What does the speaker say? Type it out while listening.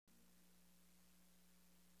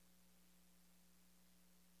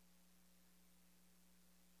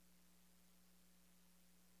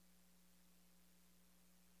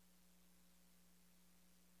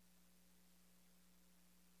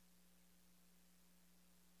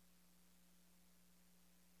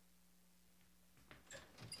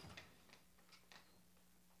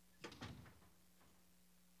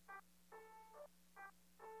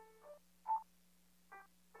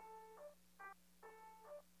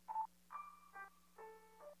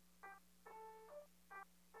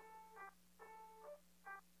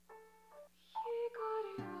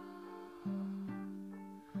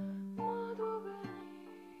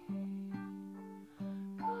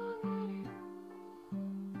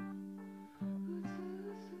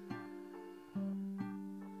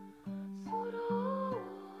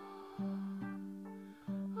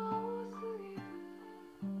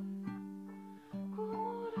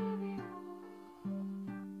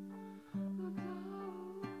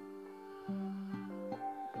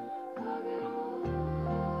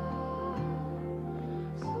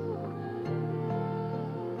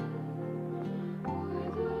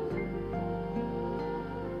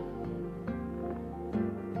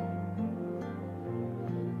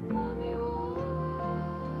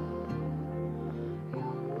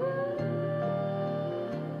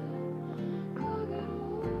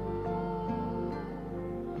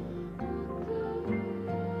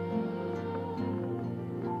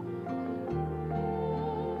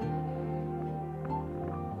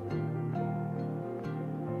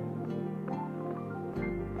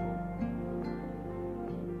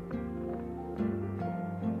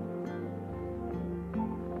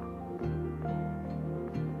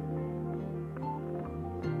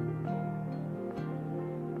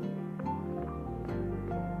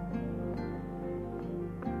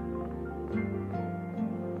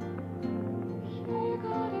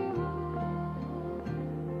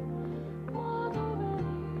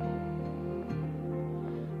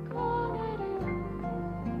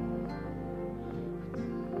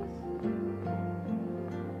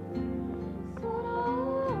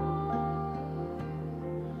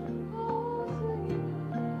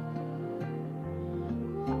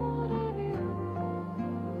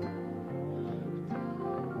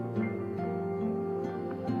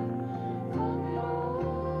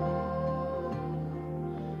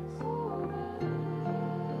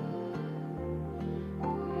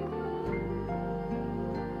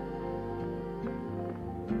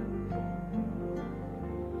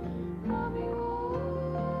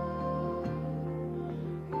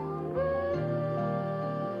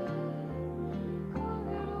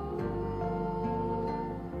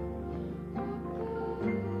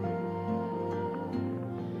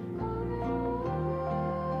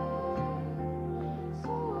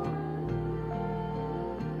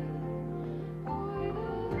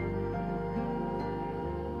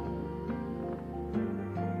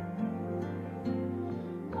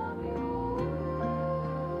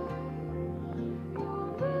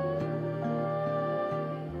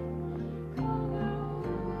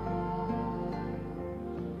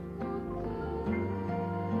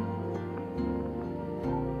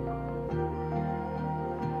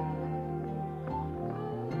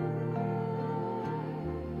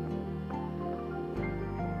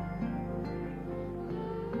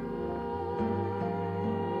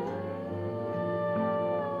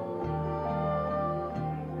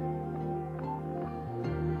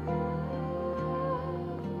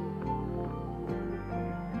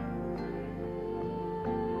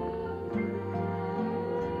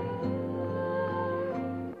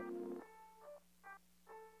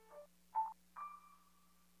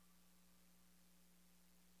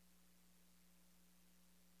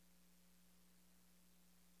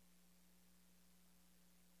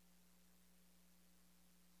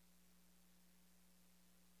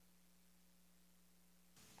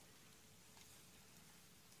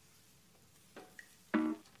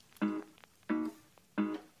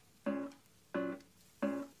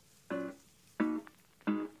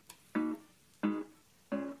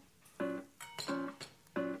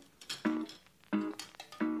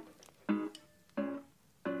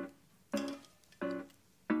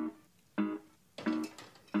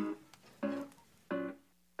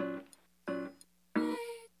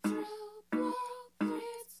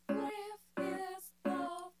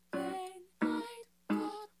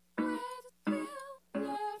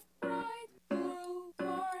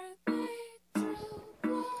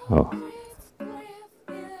Oh.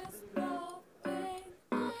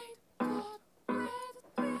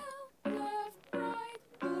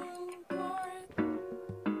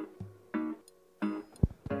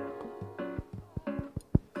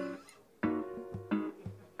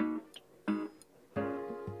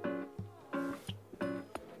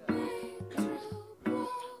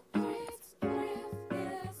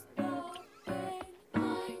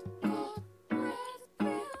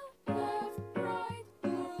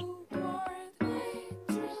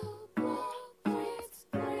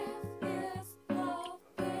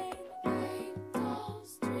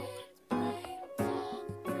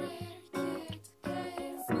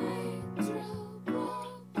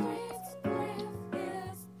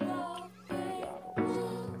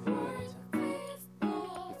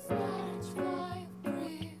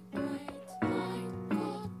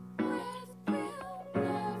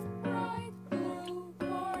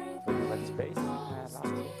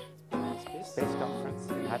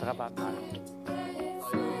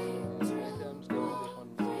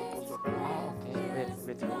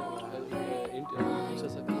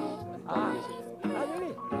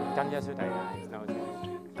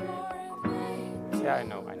 Yeah, I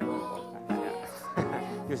know. Yeah.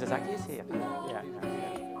 Yosasaki is here. Yeah.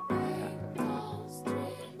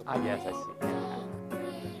 Ah, yes, I see.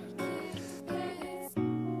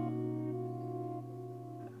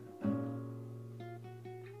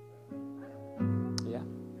 Yeah.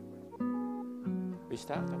 We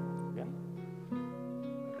start? Yeah.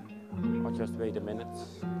 Or just wait a minute.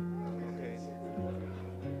 Okay.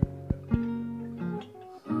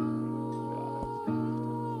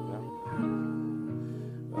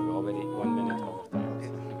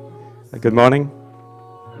 Good morning.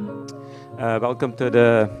 Welcome to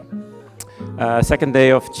the second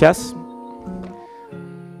day of CHES.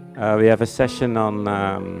 We have a session on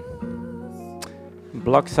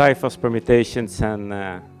block ciphers, permutations, and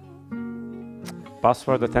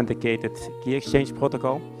password authenticated key exchange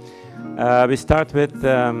protocol. We start with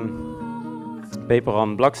paper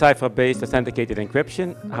on Blockcipher-based authenticated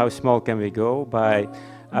encryption. How small can we go? By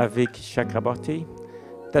Avik, Chakraborti,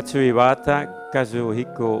 Tetsu, Iwata,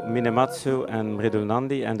 Kazuhiko, Minematsu, and Mridul,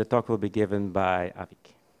 Nandi, and the talk will be given by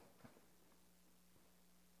Avik.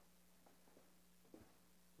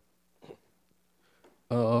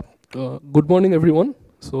 Good morning, everyone.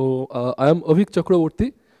 So I am Avik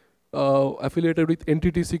Chakraborti, affiliated with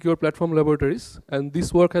NTT Secure Platform Laboratories, and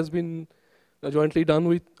this work has been jointly done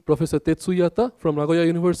with Professor Tetsu Iwata from Nagoya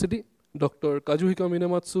University, Dr. Kazuhiko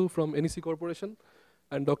Minematsu from NEC Corporation,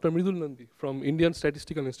 and Dr. Mridul Nandi from Indian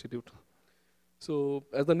Statistical Institute. So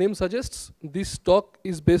as the name suggests, this talk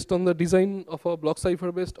is based on the design of a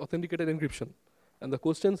Blockcipher-based authenticated encryption. And the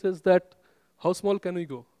question says that, how small can we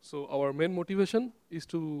go? So our main motivation is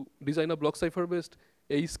to design a Blockcipher-based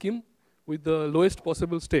AE scheme with the lowest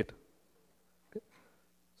possible state. Okay.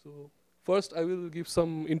 So first, I will give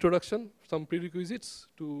some introduction, some prerequisites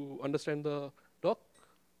to understand the talk.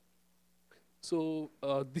 So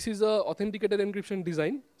this is a authenticated encryption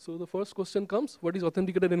design. So the first question comes, what is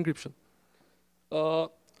authenticated encryption?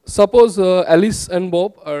 Suppose Alice and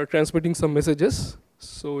Bob are transmitting some messages.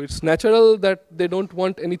 So it's natural that they don't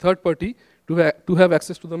want any third party to have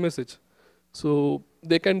access to the message. So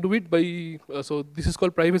they can do it by, so this is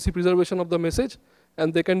called privacy preservation of the message,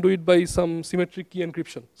 and they can do it by some symmetric key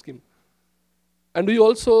encryption scheme. And we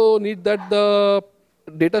also need that the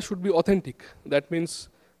data should be authentic. That means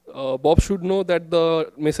Bob should know that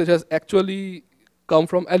the message has actually come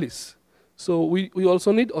from Alice. So we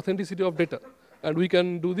also need authenticity of data. And we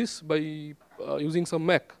can do this by using some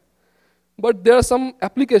MAC. But there are some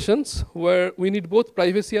applications where we need both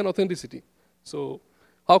privacy and authenticity. So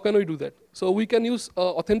how can we do that? So we can use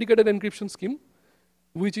authenticated encryption scheme,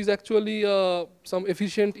 which is actually some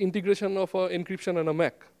efficient integration of encryption and a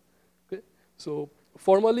MAC. Okay? So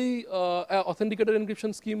formally, authenticated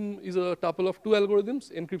encryption scheme is a tuple of two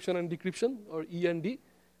algorithms, encryption and decryption, or E and D.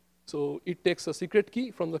 So it takes a secret key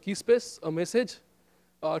from the key space, a message,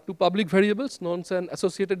 to public variables, nonce and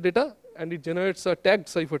associated data, and it generates a tagged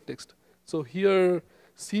ciphertext. So here,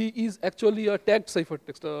 C is actually a tagged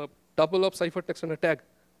ciphertext, a tuple of ciphertext and a tag.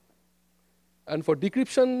 And for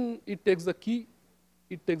decryption, it takes the key,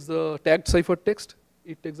 it takes the tagged ciphertext,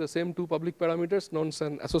 it takes the same two public parameters, nonce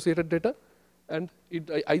and associated data, and it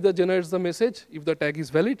either generates the message if the tag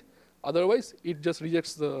is valid, otherwise it just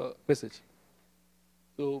rejects the message.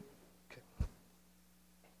 So, okay.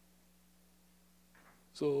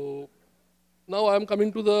 So now I am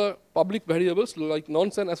coming to the public variables like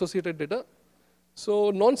nonce and associated data.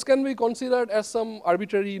 So nonce can be considered as some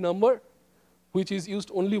arbitrary number which is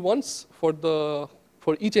used only once for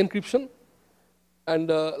each encryption. And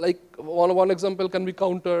like one example can be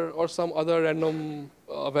counter or some other random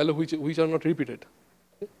value which are not repeated.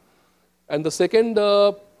 And the second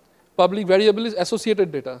public variable is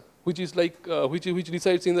associated data, which is like which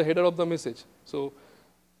resides in the header of the message. So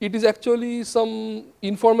it is actually some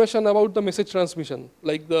information about the message transmission,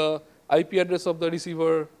 like the IP address of the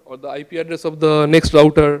receiver or the IP address of the next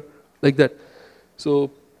router, like that.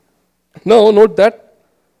 So now note that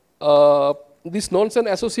this nonce and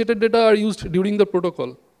associated data are used during the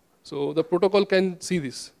protocol. So the protocol can see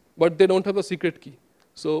this, but they don't have a secret key.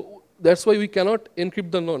 So that's why we cannot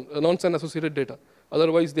encrypt the nonce and associated data.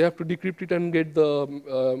 Otherwise, they have to decrypt it and get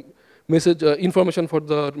the message information for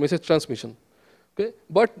the message transmission. Okay,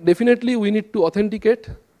 but definitely we need to authenticate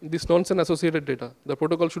this nonce and associated data. The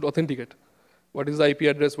protocol should authenticate. What is the IP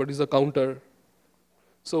address? What is the counter?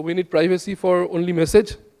 So we need privacy for only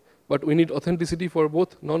message, but we need authenticity for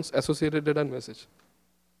both nonce, associated data, and message.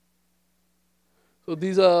 So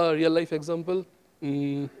these are real life example.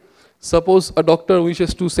 Suppose a doctor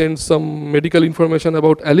wishes to send some medical information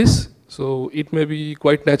about Alice. So it may be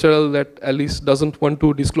quite natural that Alice doesn't want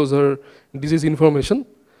to disclose her disease information.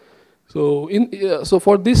 So so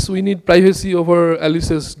for this, we need privacy over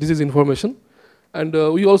Alice's disease information. And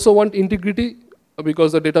we also want integrity,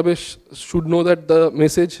 because the database should know that the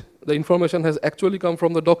message, the information has actually come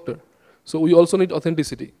from the doctor. So we also need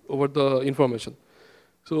authenticity over the information.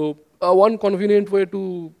 So one convenient way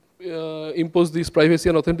to impose this privacy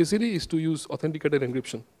and authenticity is to use authenticated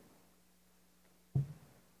encryption.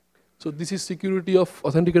 So this is security of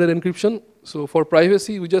authenticated encryption. So for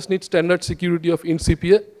privacy, we just need standard security of int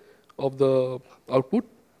CPA of the output.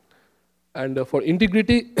 And for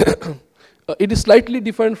integrity, it is slightly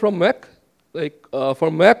different from Mac. Like for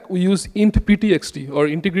Mac, we use int PTXT, or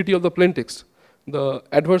integrity of the plain text. The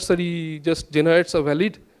adversary just generates a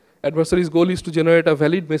valid, adversary's goal is to generate a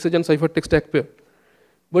valid message and ciphertext tag pair.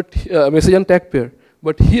 But message and tag pair.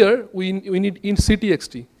 But here we need int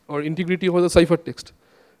CTXT, or integrity over the ciphertext.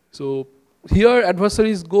 So here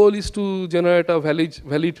adversary's goal is to generate a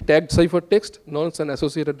valid tagged ciphertext, nonce and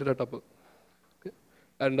associated data tuple. Okay.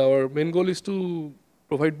 And our main goal is to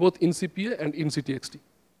provide both int CPA and int CTXT.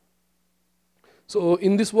 So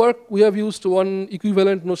in this work, we have used one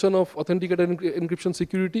equivalent notion of authenticated encryption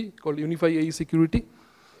security called Unify AE security.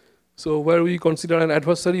 So where we consider an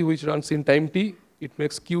adversary which runs in time t, it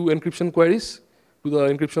makes Q encryption queries to the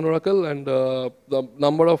encryption oracle, and the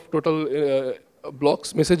number of total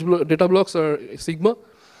blocks, data blocks are sigma.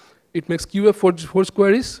 It makes QF forge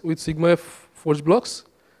queries with sigma f forge blocks.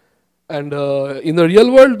 And in the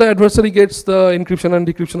real world, the adversary gets the encryption and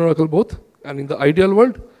decryption oracle both. And in the ideal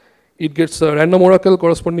world, it gets a random oracle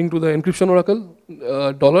corresponding to the encryption oracle,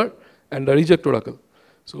 dollar, and a reject oracle.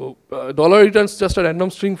 So dollar returns just a random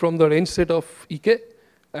string from the range set of EK,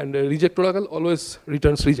 and reject oracle always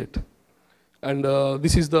returns reject. And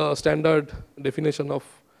this is the standard definition of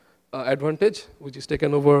advantage, which is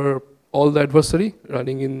taken over all the adversary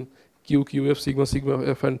running in Q, QF, sigma, sigma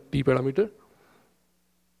f, and T parameter.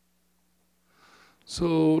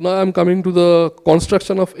 So now I'm coming to the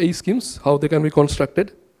construction of AE schemes, how they can be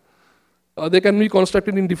constructed. They can be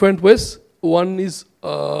constructed in different ways. One is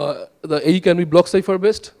the AE can be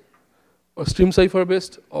Blockcipher-based, or stream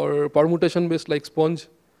cipher-based, or permutation-based like sponge.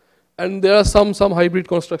 And there are some hybrid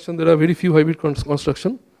construction. There are very few hybrid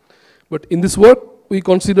construction. But in this work, we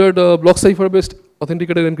considered a Blockcipher-based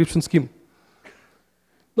authenticated encryption scheme.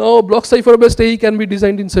 Now, Blockcipher-based AE can be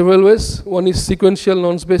designed in several ways. One is sequential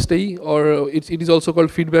nonce-based AE, or it is also called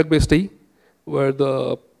feedback-based AE, where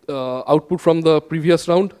the output from the previous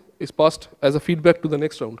round is passed as a feedback to the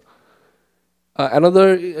next round.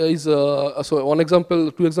 Another is, so one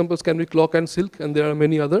example, two examples can be clock and silk, and there are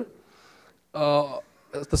many other.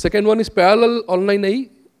 The second one is parallel online AE.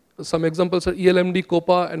 Some examples are ELMD,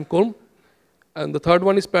 COPA, and CORM. And the third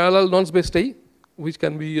one is parallel nonce-based AE, which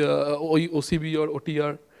can be OCB or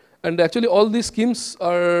OTR. And actually all these schemes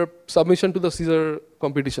are submission to the CHES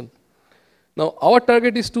competition. Now our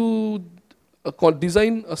target is to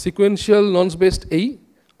design a sequential nonce-based AE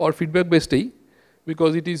or feedback-based AE,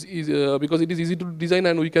 because it is easy to design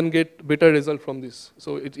and we can get better result from this.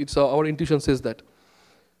 So our intuition says that.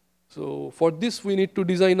 So for this we need to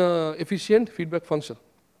design a efficient feedback function.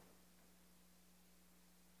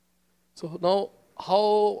 So now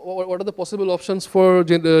what are the possible options for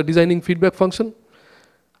designing feedback function?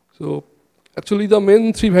 So actually the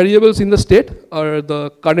main three variables in the state are the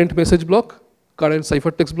current message block, current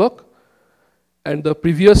ciphertext block, and the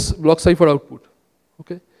previous block cipher output.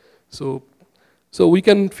 Okay, so we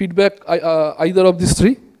can feedback either of these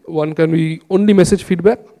three. One can be only message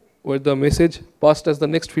feedback, where the message passed as the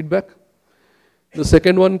next feedback. The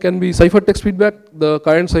second one can be ciphertext feedback. The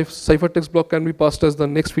current ciphertext block can be passed as the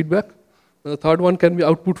next feedback. And the third one can be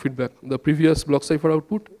output feedback. The previous block cipher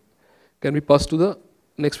output can be passed to the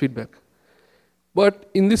next feedback. But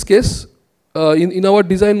in this case, in our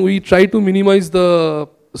design, we try to minimize the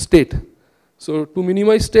state. So to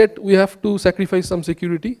minimize state, we have to sacrifice some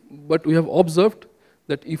security. But we have observed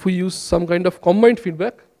that if we use some kind of combined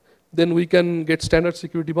feedback, then we can get standard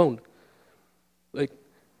security bound. Like,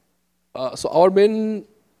 so our main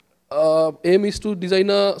aim is to design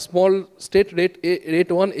a small state rate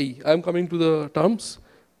 1A. I am coming to the terms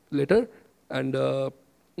later. And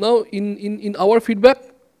now in our feedback,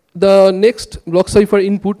 the next block cipher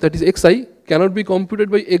input, that is xi, cannot be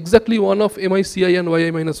computed by exactly one of MICI and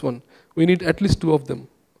yi-1. We need at least two of them.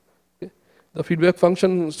 Okay? The feedback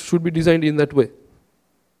function should be designed in that way.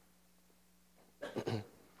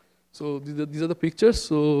 So these are the pictures.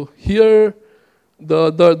 So here,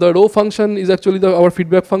 the row function is actually our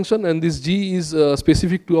feedback function, and this G is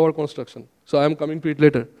specific to our construction. So I am coming to it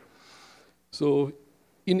later. So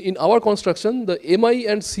in our construction, the MI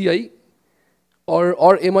and CI,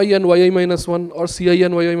 or MI and yi-1, or CI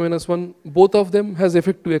and yi-1, both of them has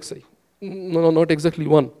effect to xi. No, not exactly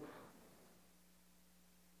one.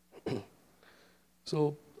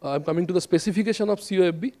 So I'm coming to the specification of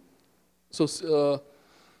COFB.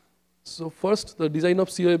 So first, the design of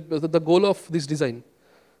COFB, the goal of this design.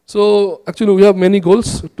 So actually, we have many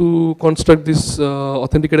goals to construct this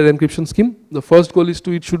authenticated encryption scheme. The first goal is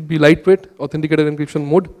it should be lightweight, authenticated encryption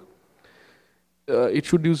mode. It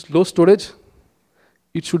should use low storage.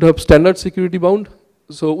 It should have standard security bound.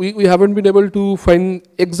 So we haven't been able to find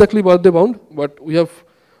exactly birthday bound, but we have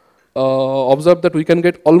observed that we can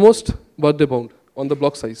get almost birthday bound on the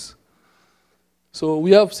block size. So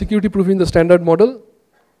we have security proof in the standard model,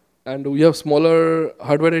 and we have smaller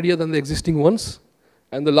hardware area than the existing ones.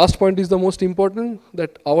 And the last point is the most important,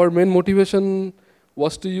 that our main motivation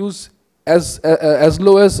was to use as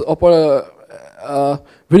low as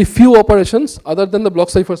very few operations other than the block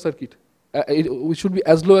cipher circuit. We should be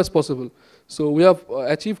as low as possible. So we have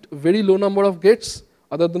achieved very low number of gates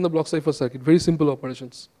other than the block cipher circuit, very simple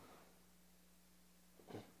operations.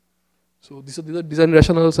 So these are the design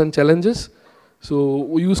rationales and challenges. So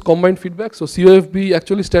we use combined feedback. So COFB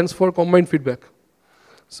actually stands for combined feedback.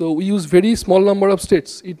 So we use very small number of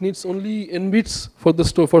states. It needs only n bits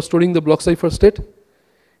for storing the block cipher state.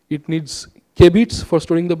 It needs k bits for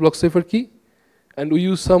storing the block cipher key. And we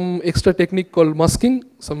use some extra technique called masking,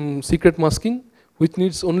 some secret masking, which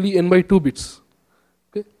needs only n by 2 bits.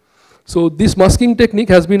 Okay? So this masking technique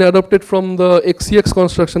has been adopted from the XCX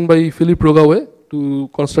construction by Philippe Rogawe to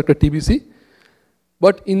construct a TBC.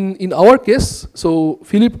 But in our case, so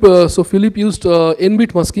Philippe used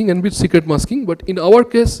n-bit masking, n-bit secret masking. But in our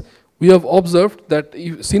case, we have observed that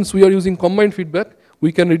since we are using combined feedback,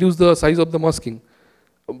 we can reduce the size of the masking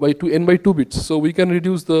by n by 2 bits. So we can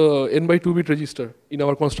reduce the n by 2 bit register in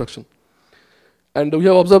our construction. And we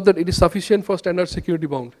have observed that it is sufficient for standard security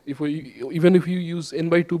bound, even if you use n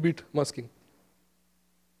by 2 bit masking.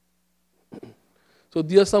 So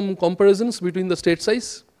there are some comparisons between the state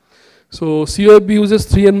size. So COFB uses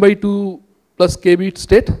 3n by 2 plus k bit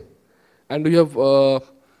state, and we have,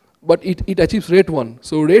 but it achieves rate 1.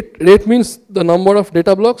 So rate means the number of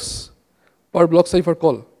data blocks per block cipher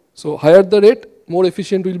call. So higher the rate, more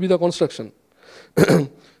efficient will be the construction.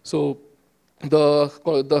 So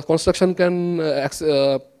the construction can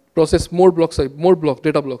process more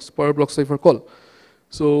data blocks per block cipher call.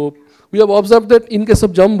 So we have observed that in case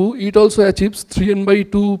of Jambu, it also achieves 3n by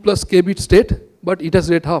 2 plus k bit state, but it has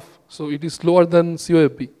rate half. So it is slower than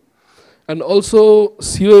COFB. And also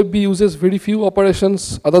COFB uses very few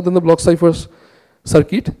operations other than the block ciphers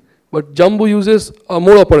circuit, but Jambu uses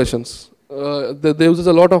more operations. They uses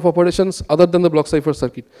a lot of operations other than the block cipher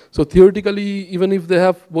circuit. So theoretically, even if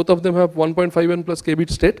both of them have 1.5n plus k bit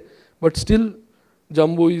state, but still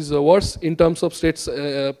Jambu is worse in terms of states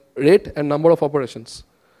rate and number of operations.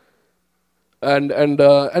 And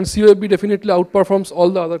COFB definitely outperforms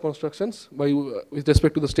all the other constructions with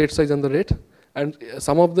respect to the state size and the rate. And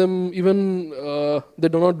some of them even they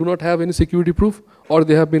do not have any security proof, or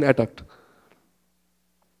they have been attacked.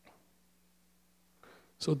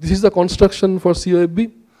 So this is the construction for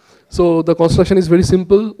COFB. So the construction is very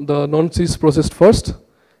simple. The nonce is processed first,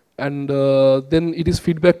 and then it is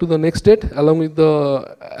feedback to the next state along with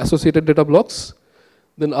the associated data blocks.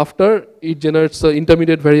 Then after, it generates the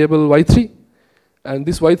intermediate variable y3. And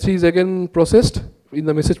this y3 is again processed in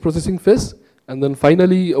the message processing phase. And then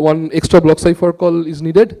finally, one extra block cipher call is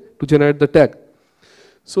needed to generate the tag.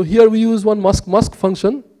 So here we use one mask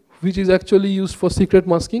function, which is actually used for secret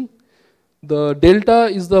masking. The delta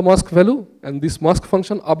is the mask value, and this mask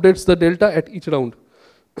function updates the delta at each round.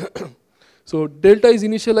 So delta is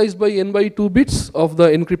initialized by n by 2 bits of the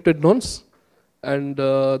encrypted nonce, and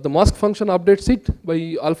the mask function updates it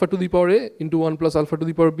by alpha to the power a into 1 plus alpha to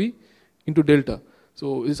the power b into delta.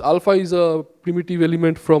 So this alpha is a primitive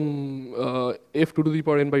element from f2 to the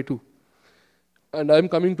power n by 2. And I'm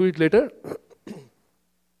coming to it later.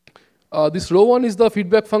 This rho1 is the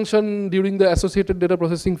feedback function during the associated data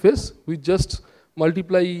processing phase. We just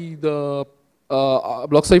multiply the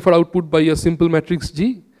Blockcipher output by a simple matrix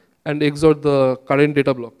G and XOR the current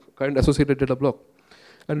data block, current associated data block.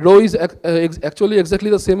 And rho is actually exactly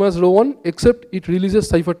the same as rho1, except it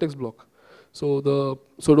releases ciphertext block. So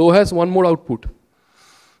rho has one more output.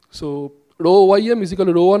 So rho ym is equal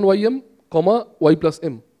to rho1 ym, comma y plus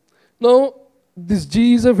m. Now this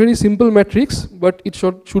G is a very simple matrix, but it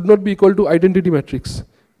should not be equal to identity matrix,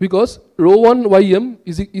 because rho1 ym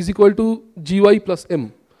is equal to gy plus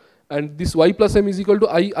m, and this y plus m is equal to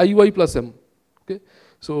iy plus m. Okay,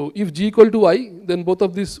 so if G equal to I, then both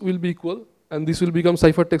of these will be equal, and this will become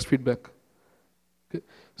ciphertext feedback. Okay,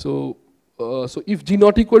 so if G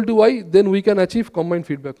not equal to I, then we can achieve combined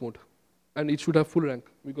feedback mode, and it should have full rank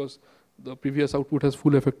because the previous output has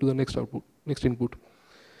full effect to the next output, next input.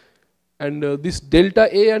 And this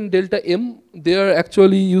delta A and delta M, they are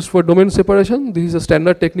actually used for domain separation. This is a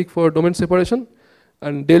standard technique for domain separation.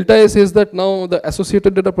 And delta A says that now the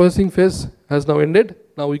associated data processing phase has now ended.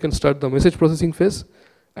 Now we can start the message processing phase.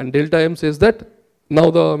 And delta M says that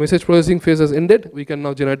now the message processing phase has ended. We can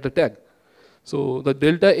now generate the tag. So the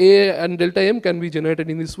delta A and delta M can be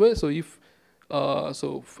generated in this way. So if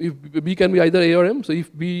B can be either A or M. So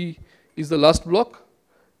if B is the last block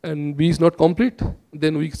and B is not complete,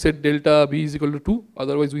 then we set delta B is equal to 2.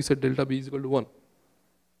 Otherwise, we set delta B is equal to 1.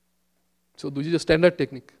 So this is a standard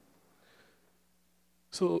technique.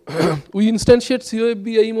 So we instantiate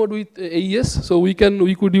COFB mode with AES. So we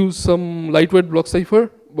could use some lightweight Blockcipher,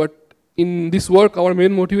 but in this work, our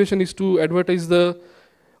main motivation is to advertise the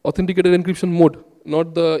authenticated encryption mode,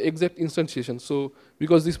 not the exact instantiation. So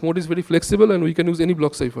because this mode is very flexible and we can use any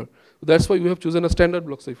Blockcipher. That's why we have chosen a standard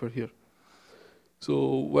Blockcipher here.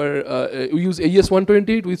 So where we use AES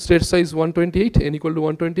 128 with state size 128, n equal to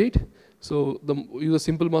 128. So we use a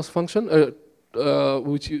simple mask function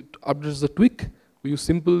which updates the tweak. We use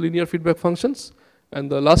simple linear feedback functions,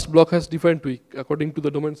 and the last block has defined tweak according to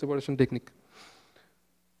the domain separation technique.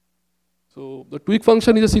 So the tweak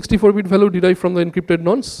function is a 64-bit value derived from the encrypted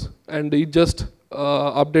nonce, and it just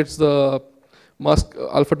updates the mask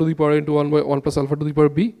alpha to the power into 1 plus alpha to the power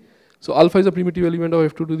b. So alpha is a primitive element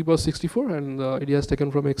of f2 to the power 64, and the idea is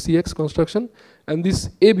taken from XCX construction. And this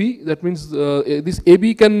AB, that means this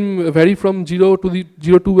AB can vary from 0 to the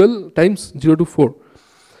 0 to L times 0 to 4.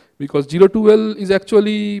 Because 0 to L is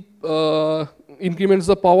actually increments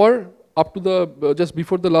the power up to the just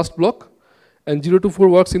before the last block, and 0 to 4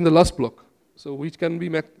 works in the last block. So which can be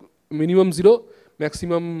minimum 0,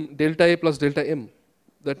 maximum delta A plus delta M.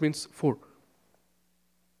 That means 4.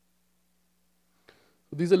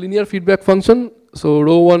 This is a linear feedback function. So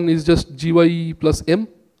rho1 is just gy plus m,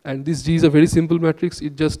 and this G is a very simple matrix.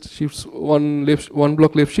 It just shifts one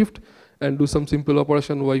block left shift and do some simple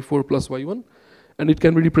operation y4 plus y1, and it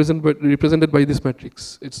can be represented by this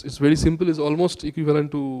matrix. It's very simple. It's almost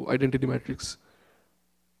equivalent to identity matrix.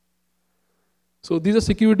 So these are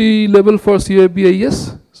security level for COFB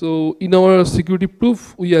AES. So in our security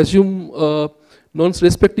proof, we assume nonce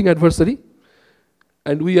respecting adversary,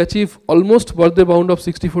 and we achieve almost birthday bound of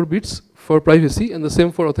 64 bits for privacy, and the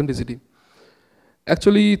same for authenticity.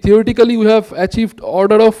 Actually, theoretically, we have achieved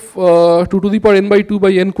order of 2 to the power n by 2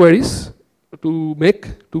 by n queries to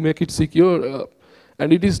make it secure,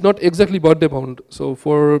 and it is not exactly birthday bound. So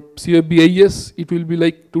for COFB AES, it will be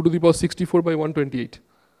like 2 to the power 64 by 128.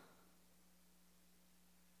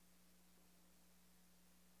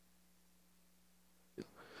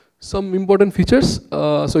 Some important features.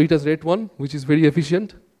 So it has rate 1, which is very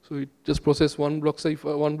efficient. So it just processes one block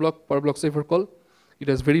per Blockcipher call. It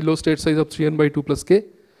has very low state size of 3n by 2 plus k.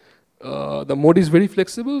 The mode is very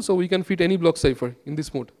flexible, so we can fit any Blockcipher in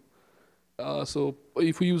this mode. So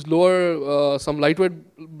if we use lower, some lightweight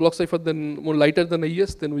Blockcipher, then more lighter than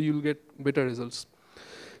AES, then we will get better results.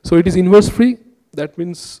 So it is inverse free. That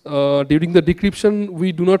means during the decryption,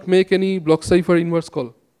 we do not make any Blockcipher inverse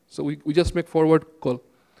call. So we just make forward call.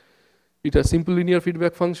 It has simple linear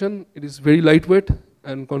feedback function. It is very lightweight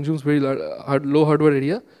and consumes very low hardware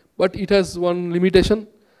area. But it has one limitation.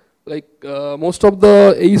 Like most of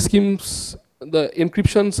the AE schemes, the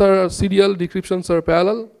encryptions are serial, decryptions are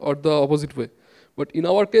parallel, or the opposite way. But in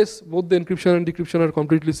our case, both the encryption and decryption are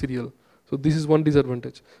completely serial. So this is one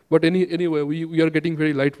disadvantage. But anyway, we are getting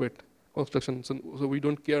very lightweight constructions, so we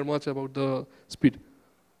don't care much about the speed.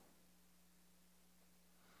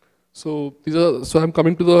 So I'm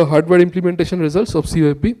coming to the hardware implementation results of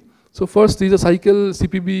COFB. So first is a cycle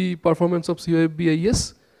CPB performance of COFB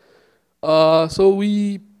AES. So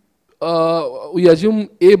we assume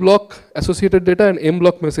A block associated data and M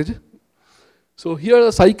block message. So here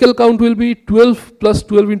the cycle count will be 12 plus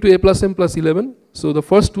 12 into A plus M plus 11. So the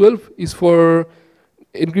first 12 is for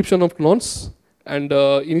encryption of nonce and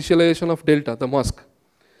initialization of delta, the mask.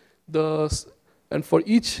 And for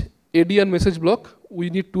each AD and message block, we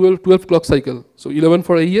need 12 clock cycle. So 11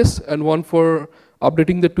 for AES and 1 for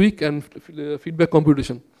updating the tweak and feedback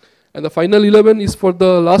computation. And the final 11 is for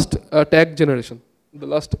the last tag generation, the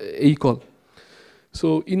last A call.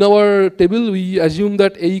 So in our table, we assume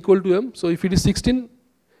that A equal to M. So if it is 16,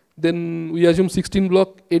 then we assume 16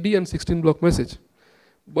 block AD and 16 block message.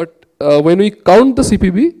 But when we count the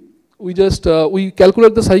CPB, we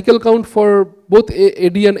calculate the cycle count for both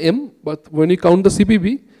AD and M. But when we count the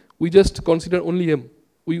CPB, we just consider only M.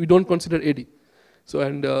 We don't consider AD. So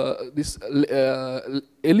and this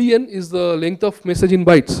LEN is the length of message in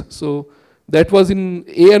bytes. So that was in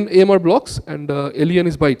A and M are blocks, and LEN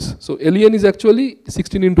is bytes. So LEN is actually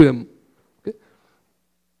 16 into M. Okay.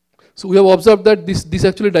 So we have observed that this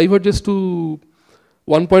actually diverges to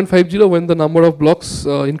 1.50 when the number of blocks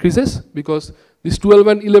increases, because this 12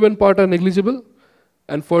 and 11 part are negligible,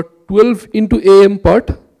 and for 12 into AM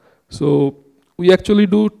part, so we actually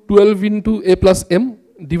do 12 into A plus M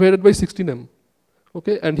divided by 16M.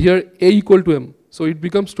 Okay, and here A equal to M, so it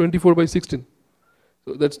becomes 24 by 16.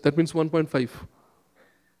 So that means 1.5.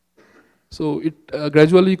 So it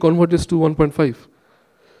gradually converges to 1.5.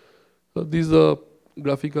 So this is a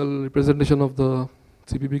graphical representation of the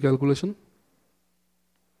CPB calculation.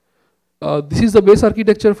 This is the base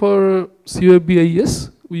architecture for COFB AES.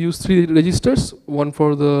 We use 3 registers, one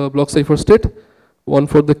for the Blockcipher state, one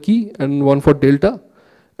for the key, and one for delta.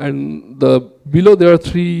 And below there are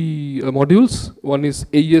 3 modules. One is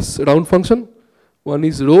AES round function, one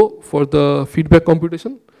is row for the feedback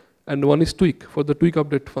computation, and one is tweak for the tweak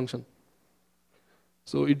update function.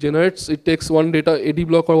 So it takes one data AD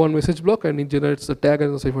block or one message block, and it generates the tag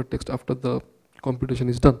and the ciphertext after the computation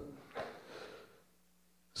is done.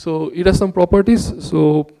 So it has some properties.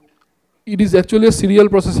 So it is actually a serial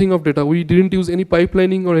processing of data. We didn't use any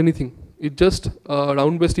pipelining or anything. It just a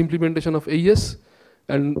round-based implementation of AES,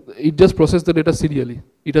 and it just processes the data serially.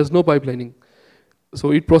 It has no pipelining.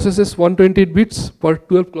 So it processes 128 bits per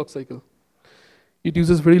 12 clock cycle. It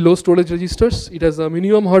uses very low storage registers. It has a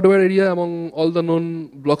minimum hardware area among all the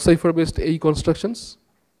known Blockcipher-based AE constructions.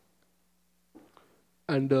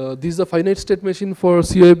 And this is a finite state machine for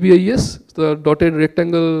COFB AES. The dotted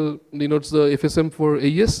rectangle denotes the FSM for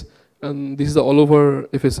AES, and this is the all over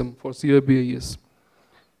FSM for COFB AES.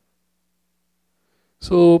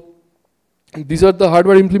 So these are the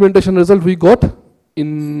hardware implementation results we got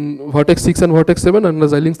in Vertex 6 and Vertex 7 and the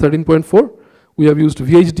Xilinx 13.4. We have used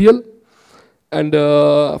VHDL. And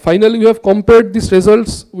finally, we have compared these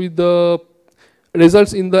results with the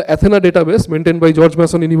results in the Athena database maintained by George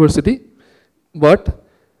Mason University. But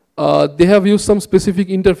they have used some specific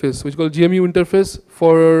interface, which is called GMU interface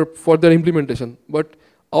for their implementation. But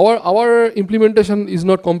our implementation is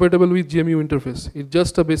not compatible with GMU interface. It's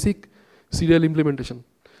just a basic serial implementation.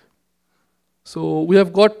 So we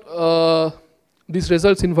have got these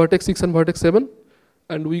results in Vertex 6 and Vertex 7.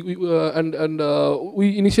 And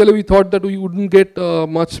we initially thought that we wouldn't get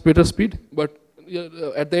much better speed, but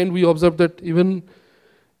at the end we observed that even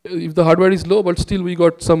if the hardware is low, but still we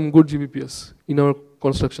got some good GBPS in our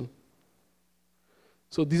construction.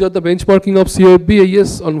 So these are the benchmarking of COFB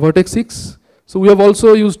AES on Vertex 6. So we have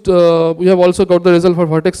also used, we have also got the result for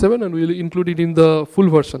Vertex 7, and we will include it in the full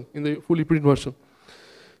version, in the fully print version.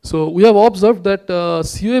 So we have observed that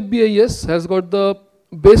COFB AES has got the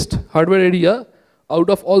best hardware area out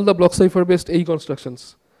of all the Blockcipher-based AE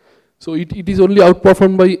constructions. So it is only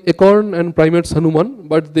outperformed by Acorn and Primate's Hanuman,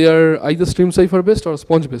 but they are either stream cipher-based or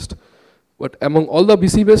sponge-based. But among all the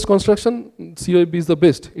BC-based construction, COFB is the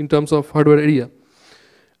best in terms of hardware area.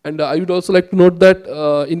 And I would also like to note that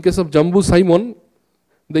in case of Jumbo Simon,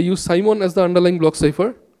 they use Simon as the underlying block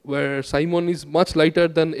cipher, where Simon is much lighter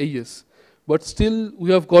than AES. But still, we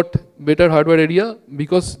have got better hardware area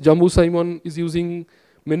because Jumbo Simon is using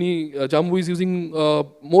Jumbo is using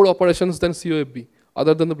more operations than COFB,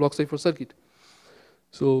 other than the Blockcipher circuit.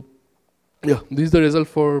 So, yeah, this is the result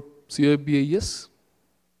for COFB AES.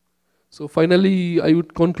 So finally, I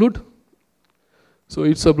would conclude. So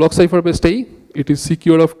it's a Blockcipher-based AE. It is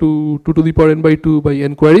secure up to 2 to the power n by 2 by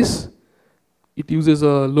n queries. it uses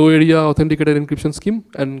a low area authenticated encryption scheme,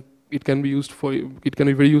 and it can be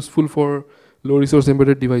very useful for low resource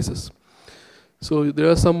embedded devices. So there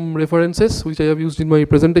are some references which I have used in my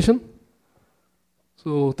presentation.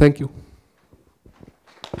 So thank you.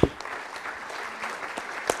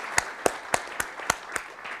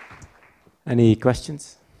 Any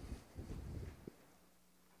questions?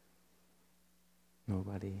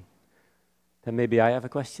 Nobody. Then maybe I have a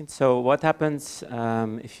question. So what happens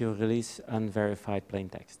if you release unverified plain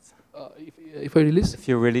text? If I release? If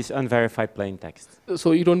you release unverified plain text.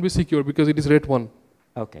 So it won't be secure because it is RET 1.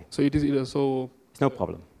 Okay. So it is so. It's no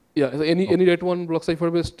problem. Yeah. So any RET 1 block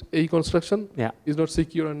cipher-based AE construction is not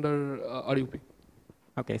secure under RUP.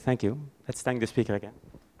 Okay. Thank you. Let's thank the speaker again.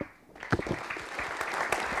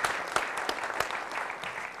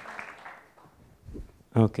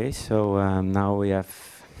 Okay. So now we have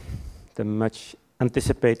the much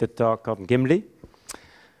anticipated talk of Gimli.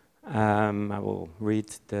 I will read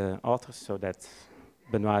the authors so that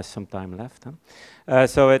Benoit has some time left. Huh?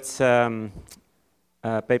 So it's a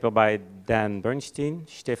paper by Bernstein,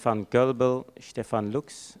 Stefan Kölbl, Stefan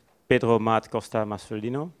Lux, Pedro, Maat, Costa,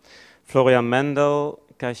 Massolino, Florian, Mendel,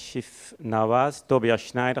 Kashif, Nawaz, Tobias,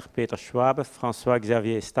 Schneider, Peter, Schwabe,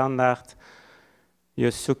 François-Xavier, Standard,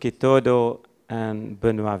 Yosuke Todo, and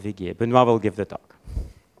Benoit Viguier. Benoit will give the talk.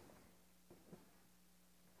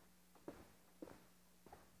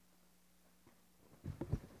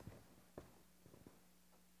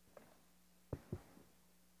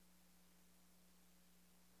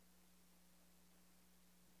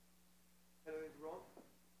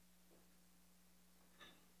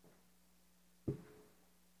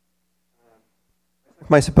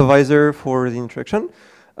 My supervisor for the introduction.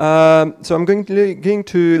 So I'm going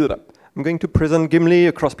to present Gimli,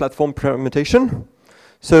 a cross-platform permutation.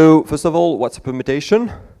 So first of all, what's a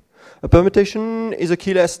permutation? A permutation is a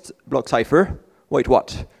keyless block cipher. Wait,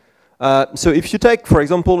 what? So if you take, for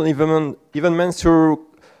example, an even-mansur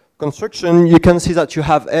construction, you can see that you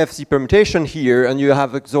have FC permutation here, and you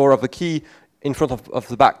have a XOR of a key in front of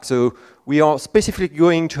the back. So we are specifically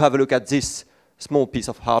going to have a look at this small piece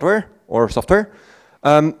of hardware or software.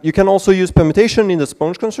 You can also use permutation in the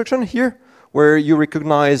sponge construction here, where you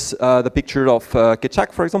recognize the picture of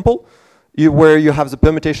Ketchak, for example, where you have the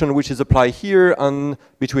permutation which is applied here and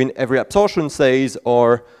between every absorption stage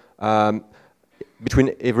or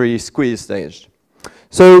between every squeeze stage.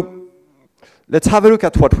 So let's have a look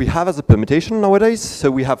at what we have as a permutation nowadays. So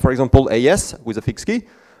we have, for example, AES with a fixed key,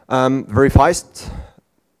 very fast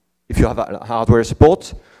if you have hardware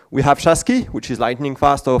support. We have CHES, which is lightning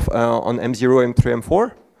fast on M0, M3,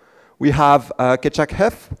 M4. We have Ketchak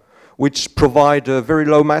Hef, which provide a very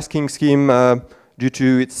low masking scheme due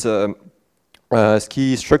to its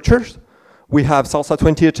key structures. We have Salsa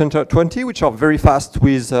 20 and Tenta 20, which are very fast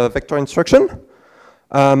with vector instruction.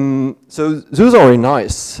 So those are very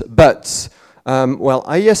nice, but well,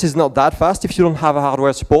 IES is not that fast if you don't have a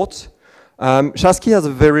hardware support. CHES has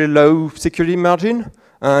a very low security margin,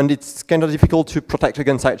 and it's kind of difficult to protect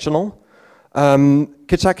against side channel.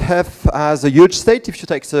 Ketchak Hef has a huge state if you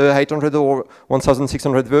take the 800 or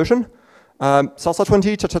 1600 version. Salsa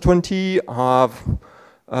 20, Teta 20 have,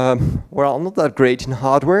 well, not that great in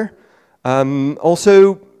hardware.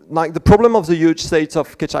 Also, like the problem of the huge states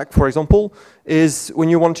of Ketchak, for example, is when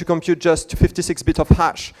you want to compute just 56 bits of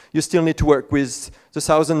hash, you still need to work with the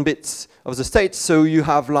 1000 bits of the state, so you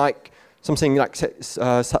have like something like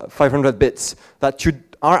 500 bits that you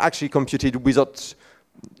are actually computed without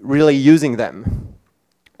really using them.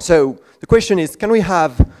 So the question is, can we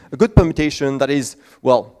have a good permutation that is,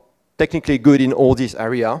 well, technically good in all this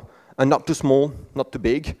area, and not too small, not too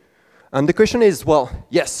big? And the question is, well,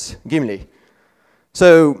 yes, Gimli.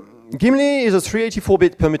 So Gimli is a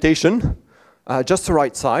 384-bit permutation, just the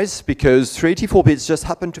right size, because 384 bits just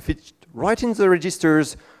happen to fit right in the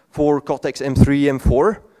registers for Cortex M3,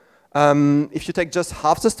 M4. If you take just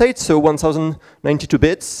half the state, so 1092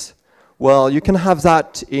 bits, well, you can have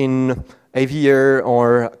that in AVR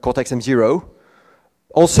or Cortex M0.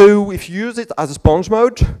 Also, if you use it as a sponge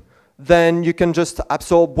mode, then you can just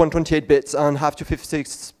absorb 128 bits and have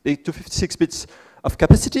 256 bits of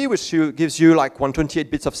capacity, which gives you like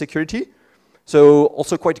 128 bits of security. So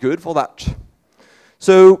also quite good for that.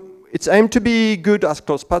 So it's aimed to be good as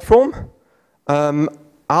cross-platform,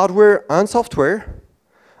 hardware and software.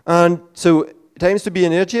 And so it aims to be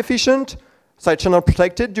energy efficient, side channel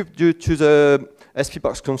protected due to the SP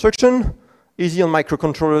box construction, easy on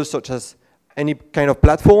microcontrollers such as any kind of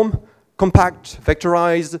platform, compact,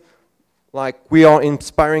 vectorized, like we are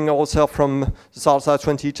inspiring ourselves from the Salsa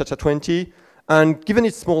 20, Cha-Cha 20, and given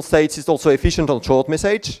its small states, it's also efficient on short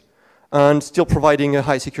message, and still providing a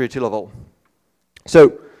high security level.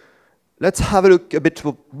 So let's have a look a bit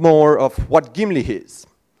more of what Gimli is.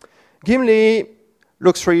 Gimli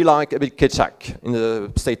looks really like a bit Ketchak in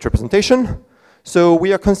the state representation. So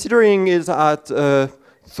we are considering is at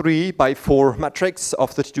 3 by 4 matrix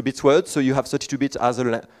of 32 bits words. So you have 32 bits as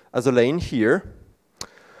a lane here.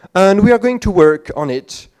 And we are going to work on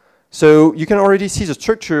it. So you can already see the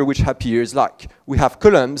structure which appears, like we have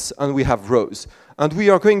columns and we have rows. And we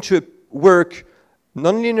are going to work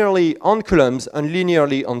non-linearly on columns and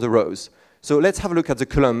linearly on the rows. So let's have a look at the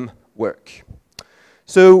column work.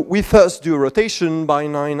 So we first do a rotation by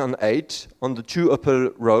 9 and 8 on the 2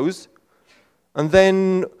 upper rows. And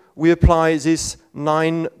then we apply this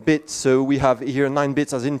 9 bits. So we have here 9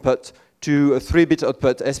 bits as input to a 3-bit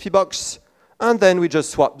output SP box. And then we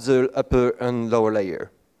just swap the upper and lower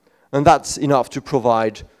layer. And that's enough to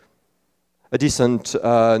provide a decent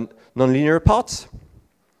nonlinear part.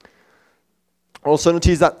 Also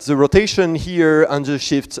notice that the rotation here and the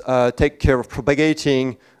shift take care of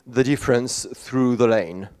propagating the difference through the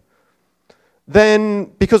lane. Then,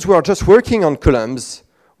 because we are just working on columns,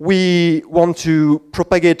 we want to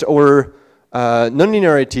propagate our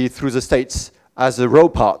nonlinearity through the states as a row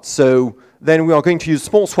part. So then we are going to use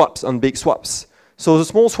small swaps and big swaps. So the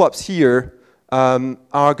small swaps here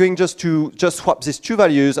are going just to swap these 2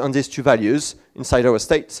 values and these 2 values inside our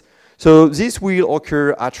states. So this will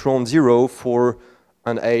occur at round 0, 4,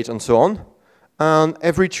 and 8, and so on. And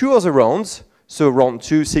every 2 other rounds, so round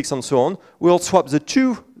 2, 6, and so on, we'll swap these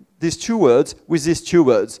 2 words with these 2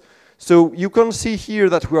 words. So you can see here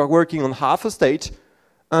that we are working on half a state,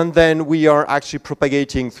 and then we are actually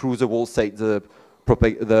propagating through the whole state the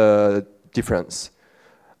difference.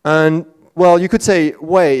 And, well, you could say,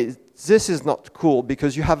 wait, this is not cool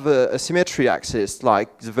because you have a symmetry axis,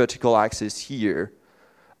 like the vertical axis here.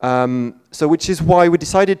 So which is why we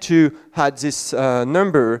decided to add this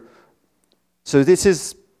number. So this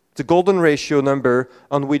is the golden ratio number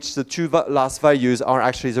on which the 2 last values are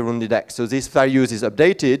actually the rounded x. So this values is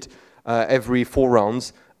updated every 4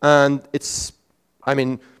 rounds. And it's, I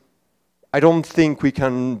mean, I don't think we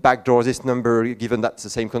can backdoor this number given that's the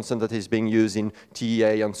same constant that is being used in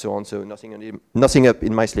TEA and so on. So nothing up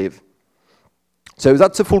in my sleeve. So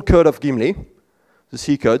that's the full code of Gimli. The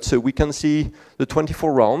C code, so we can see the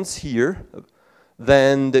 24 rounds here,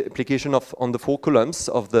 then the application on the 4 columns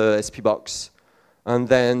of the SP box, and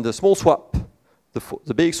then the small swap,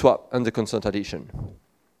 the big swap, and the constant addition.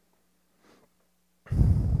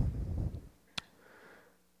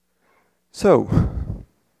 So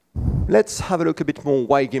let's have a look a bit more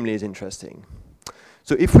why Gimli is interesting.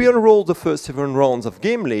 So if we unroll the first 7 rounds of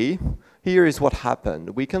Gimli, here is what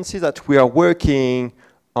happened. We can see that we are working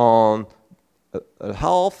on a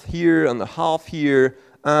half here and a half here,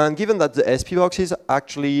 and given that the SP box is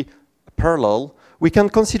actually parallel, we can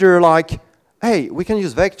consider like, hey, we can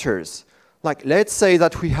use vectors. Like, let's say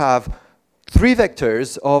that we have 3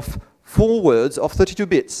 vectors of 4 words of 32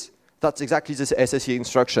 bits. That's exactly the SSE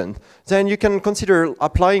instruction. Then you can consider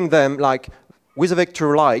applying them like with a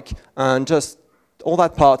vector like, and just all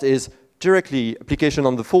that part is directly application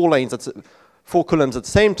on the 4 lanes, that's 4 columns at the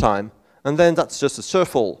same time, and then that's just a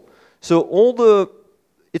circle. So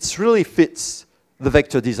it really fits the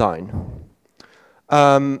vector design.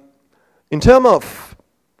 In terms of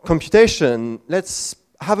computation, let's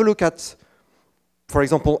have a look at, for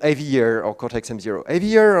example, AVR or Cortex-M0.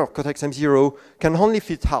 AVR or Cortex-M0 can only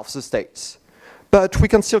fit half the states, but we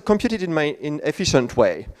can still compute it in an efficient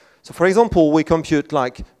way. So for example, we compute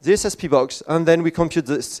like this SP box, and then we compute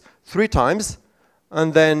this 3 times,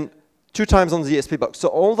 and then 2 times on the SP box. So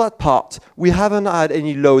all that part, we haven't had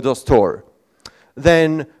any load or store.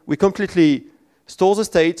 Then we completely store the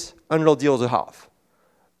state, unload the other half.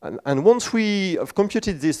 And once we have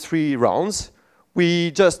computed these 3 rounds,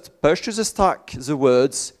 we just push to the stack the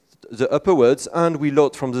words, the upper words, and we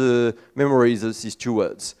load from the memory these 2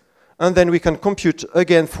 words. And then we can compute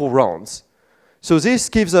again 4 rounds. So this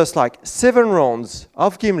gives us like 7 rounds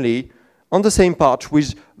of Gimli on the same part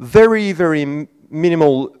with very, very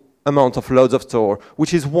minimal amount of loads of store,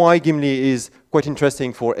 which is why Gimli is quite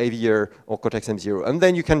interesting for AVR or Cortex-M0. And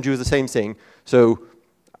then you can do the same thing. So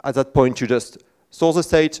at that point, you just store the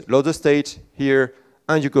state, load the state here,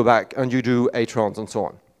 and you go back and you do 8 rounds and so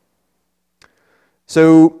on.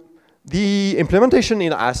 So the implementation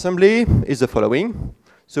in assembly is the following.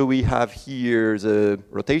 So we have here the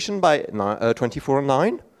rotation by 24 and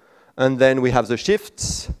 9, and then we have the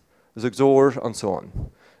shifts, the XOR, and so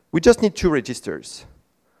on. We just need 2 registers.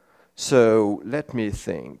 So let me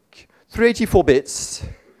think. 384 bits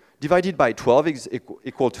divided by 12 is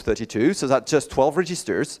equal to 32, so that's just 12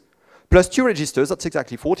 registers. Plus 2 registers, that's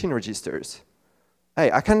exactly 14 registers. Hey,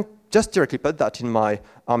 I can just directly put that in my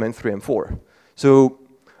ARM-M3 M4. So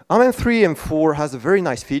ARM-M3 M4 has a very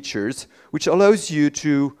nice features, which allows you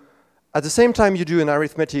to, at the same time you do an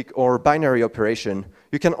arithmetic or binary operation,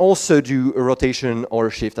 you can also do a rotation or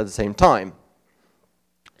a shift at the same time.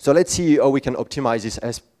 So let's see how we can optimize this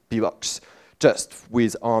SP box just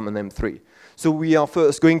with ARM and M3. So we are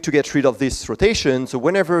first going to get rid of this rotation. So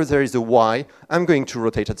whenever there is a Y, I'm going to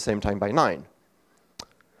rotate at the same time by 9.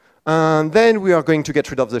 And then we are going to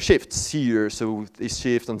get rid of the shifts here. So this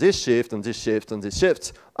shift and this shift and this shift and this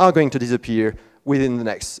shift are going to disappear within the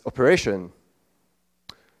next operation.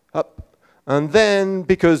 Up. And then,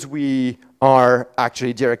 because we are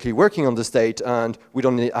actually directly working on the state and we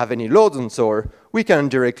don't have any loads and so on, we can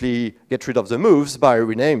directly get rid of the moves by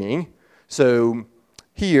renaming. So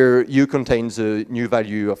here, U contains a new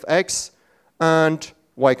value of X, and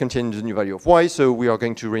Y contains a new value of Y, so we are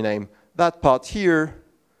going to rename that part here.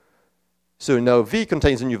 So now V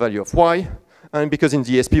contains a new value of Y, and because in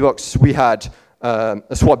the SP box we had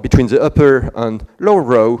a swap between the upper and lower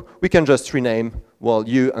row, we can just rename, well,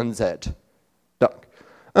 U and Z. Doc.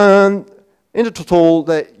 And in the total,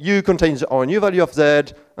 the U contains our new value of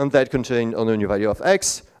Z, and Z contains our new value of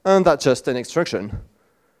X, and that's just an instruction.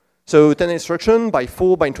 So 10 instruction by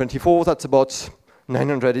 4 by 24, that's about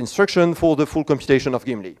 900 instruction for the full computation of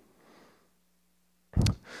Gimli.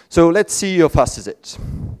 So let's see how fast is it.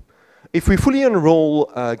 If we fully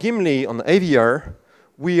enroll Gimli on AVR,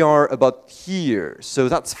 we are about here. So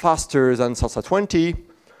that's faster than Salsa 20.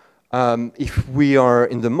 If we are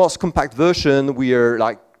in the most compact version, we are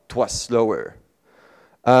like twice slower.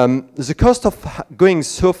 The cost of going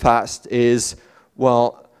so fast is,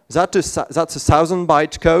 well, that's a 1,000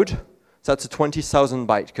 byte code. That's a 20,000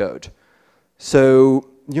 byte code. So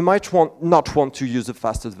you might not want to use the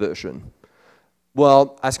fastest version.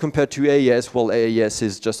 Well, as compared to AES, well, AES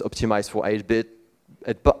is just optimized for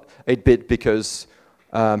 8-bit because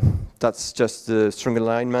that's just the string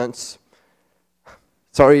alignments.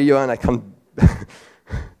 Sorry, Joan, I can't.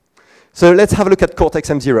 So let's have a look at Cortex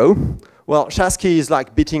M0. Well, Chasqui is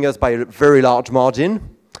like beating us by a very large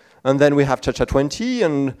margin. And then we have Cha-Cha-20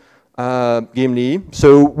 and Gimli.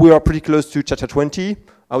 So we are pretty close to Cha-Cha-20.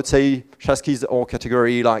 I would say Chasqui is our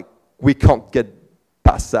category, like we can't get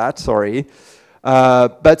past that, sorry.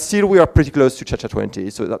 But still we are pretty close to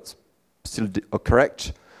Cha-Cha-20, so that's still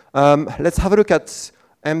correct. Let's have a look at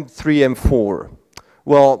M3, M4.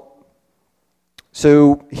 Well,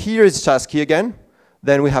 so here is Chasqui again.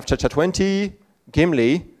 Then we have Cha-Cha-20,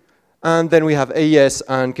 Gimli, and then we have AES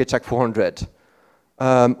and Keccak 400.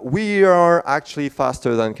 We are actually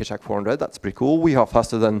faster than Keccak 400, that's pretty cool. We are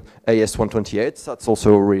faster than AES 128, that's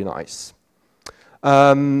also really nice.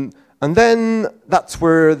 And then that's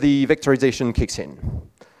where the vectorization kicks in.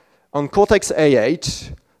 On Cortex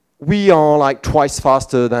A8, we are like twice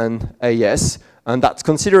faster than AES, and that's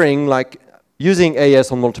considering like using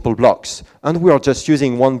AES on multiple blocks, and we are just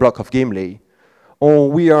using one block of Gimli. Or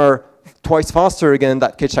we are twice faster again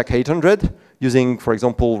than Keccak 800, using, for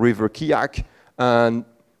example, River Kiak, and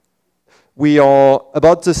we are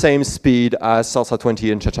about the same speed as Salsa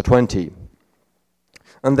 20 and Cha-Cha-20.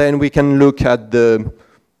 And then we can look at the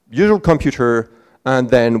usual computer, and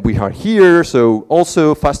then we are here, so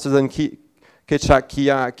also faster than Keccak,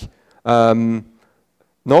 Kiak.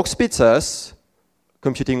 Norx beats us,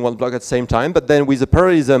 computing one block at the same time, but then with the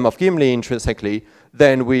parallelism of Gimli intrinsically,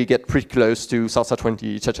 then we get pretty close to Salsa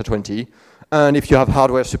 20, Cha-Cha-20. And if you have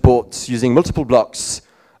hardware support using multiple blocks,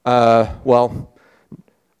 well,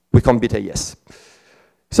 we can't beat AES.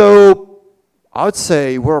 So I would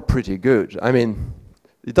say we're pretty good. I mean,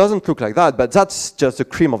 it doesn't look like that, but that's just the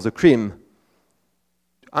cream of the cream.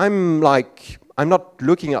 I'm not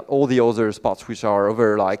looking at all the other spots which are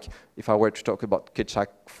over, like, if I were to talk about Keccak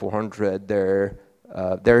 400, there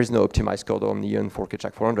is no optimized code on Neon for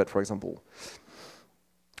Keccak 400, for example.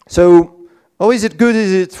 So how is it good?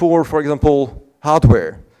 Is it for example,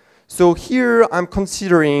 hardware? So here I'm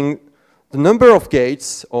considering the number of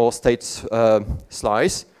gates or states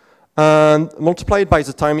slice and multiplied by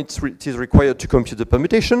the time it is required to compute the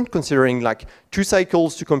permutation, considering like 2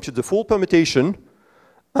 cycles to compute the full permutation,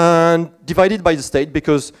 and divided by the state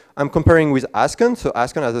because I'm comparing with Asken. So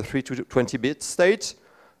Asken has a 3 to 20-bit state.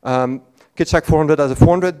 Keccak 400 has a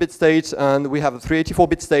 400-bit state, and we have a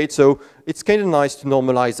 384-bit state. So it's kind of nice to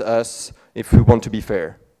normalize us if we want to be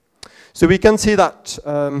fair. So we can see that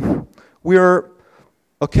we're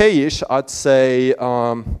okay-ish, I'd say,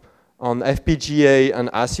 on FPGA and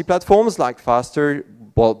ASCII platforms, like faster,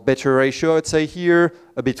 well, better ratio, I'd say here,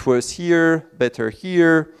 a bit worse here, better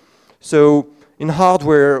here. So in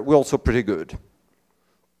hardware, we're also pretty good.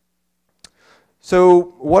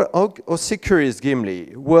 So how secure is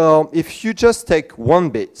Gimli? Well, if you just take 1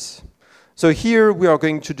 bit, so here we are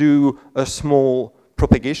going to do a small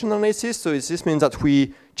propagation analysis. So this means that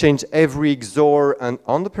we change every XOR and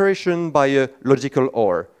AND operation by a logical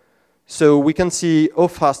OR. So we can see how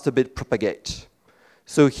fast a bit propagate.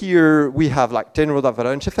 So here we have like 10 round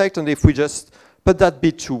avalanche effect, and if we just put that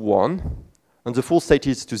bit to 1, and the full state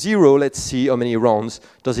is to 0, let's see how many rounds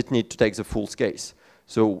does it need to take the full case.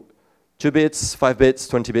 So 2 bits, 5 bits,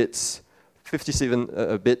 20 bits,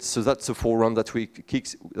 57 bits, so that's the 4 round that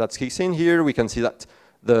kicks in here. We can see that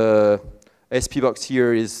the SP box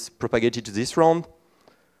here is propagated to this round.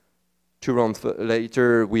 2 rounds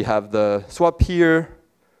later, we have the swap here,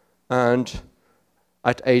 and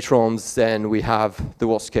at 8 rounds, then we have the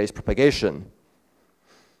worst case propagation.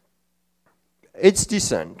 It's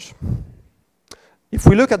decent. If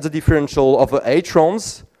we look at the differential over 8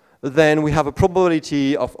 rounds, then we have a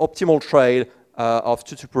probability of optimal trail of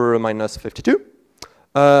 2 to the power minus 52.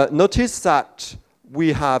 Notice that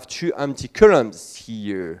we have 2 empty columns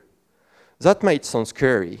here. That might sound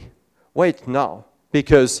scary. Wait, no,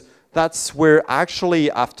 because that's where actually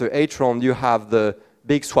after 8 rounds you have the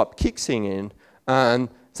big swap kicks in, and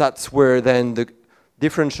that's where then the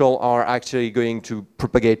differential are actually going to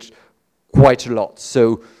propagate quite a lot.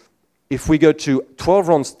 So if we go to 12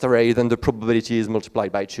 rounds trail, then the probability is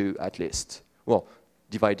multiplied by 2 at least. Well,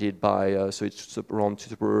 divided by, so it's around 2 to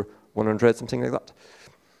the power 100, something like that.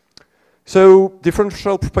 So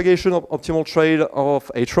differential propagation of optimal trail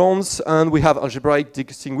of 8 rounds, and we have algebraic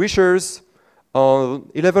distinguishers on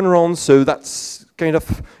 11 rounds. So that's kind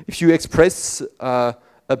of, if you express a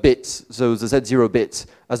bit, so the Z0 bit,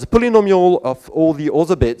 as a polynomial of all the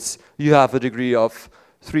other bits, you have a degree of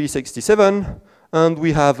 367, and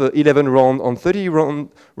we have 11 round on 30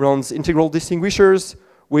 rounds integral distinguishers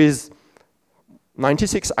with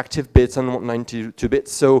 96 active bits and 92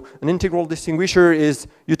 bits. So an integral distinguisher is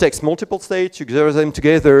you take multiple states, you gather them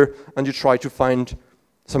together, and you try to find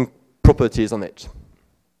some properties on it.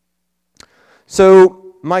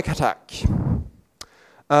 So Mike attack.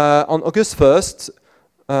 On August 1st,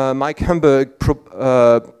 Mike Hamburg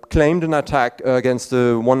claimed an attack against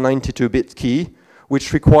the 192-bit key,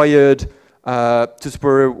 which required 2 to the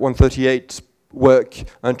power 138 work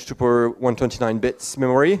and 2 to the power 129 bits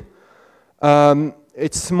memory.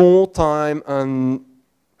 It's more time and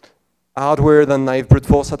hardware than naive brute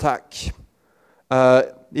force attack,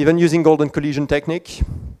 even using golden collision technique.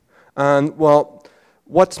 And well,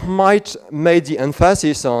 what might made the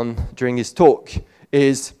emphasis on during his talk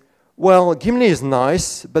is, well, Gimli is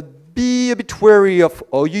nice, but be a bit wary of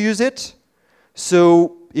how you use it.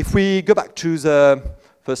 So if we go back to the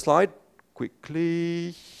first slide,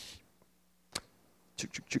 quickly,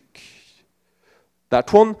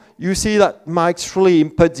 that one, you see that Mike's really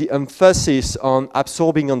put the emphasis on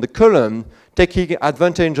absorbing on the column, taking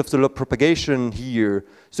advantage of the low propagation here.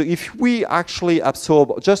 So if we actually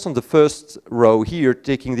absorb just on the first row here,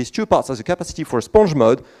 taking these 2 parts as a capacity for sponge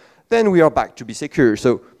mode, then we are back to be secure.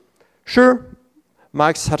 So sure,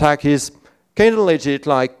 Mike's attack is kind of legit,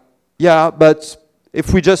 like, yeah, but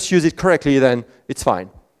if we just use it correctly, then it's fine.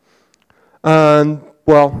 And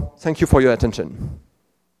well, thank you for your attention.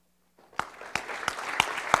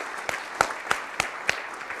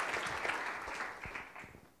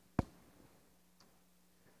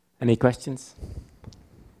 Any questions?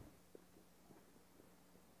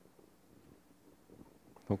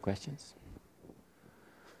 No questions?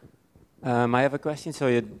 I have a question. So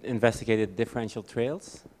you investigated differential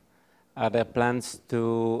trails. Are there plans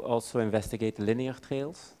to also investigate linear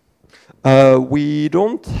trails? We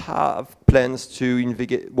don't have plans to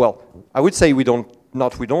investigate, well, I would say we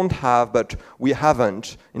don't have, but we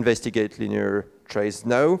haven't investigated linear trails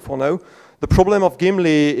now, for now. The problem of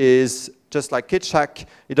Gimli is, just like KitChack,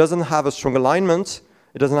 it doesn't have a strong alignment,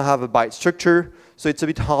 it doesn't have a byte structure, so it's a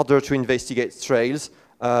bit harder to investigate trails.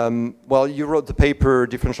 Well, you wrote the paper,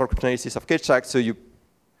 Differential Cryptanalysis of KitChack, so you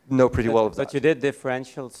know pretty well of that. But you did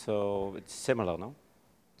differential, so it's similar, no?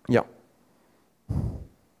 Yeah.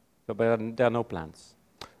 So, but there are no plans?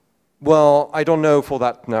 Well, I don't know for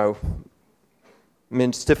that now. I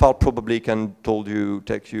mean, Stefan probably can tell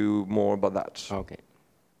you more about that. Okay.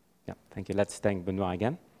 Yeah, thank you. Let's thank Benoit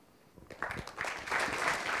again.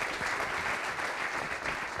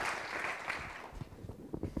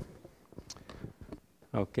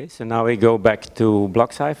 Okay, so now we go back to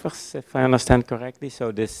Blockciphers, if I understand correctly.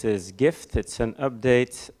 So this is GIFT. It's an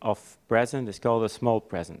update of present. It's called a small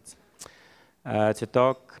present. It's a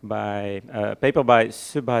talk by paper by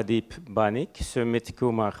Subhadeep Banik, Sumit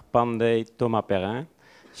Kumar Pandey, Thomas Perrin,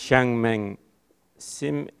 Xiangmeng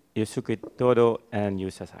Sim, Yusuke Todo, and Yu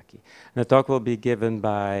Sasaki. And the talk will be given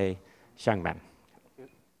by Xiangman.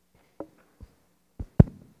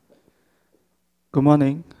 Good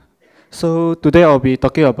morning. So today I'll be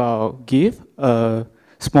talking about give, a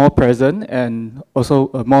small present and also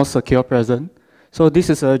a more secure present. So this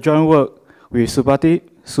is a joint work with Subati,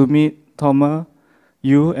 Sumit, Toma,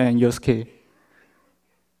 Yu, and Yosuke.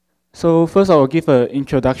 So first I will give an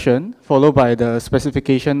introduction, followed by the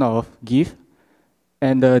specification of give,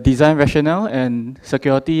 and the design rationale and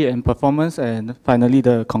security and performance, and finally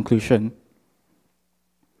the conclusion.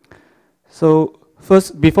 So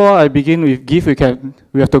first, before I begin with give,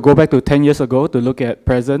 we have to go back to 10 years ago to look at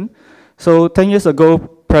present. So 10 years ago,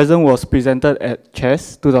 present was presented at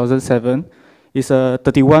CHES 2007. It's a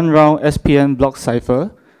 31 round SPN block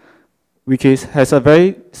cipher, which has a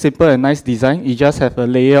very simple and nice design. It just has a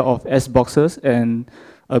layer of S boxes and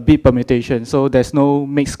a bit permutation. So there's no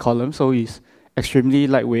mixed column, so it's extremely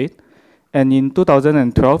lightweight. And in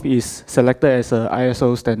 2012, it's selected as an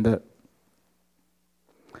ISO standard.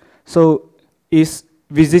 So it's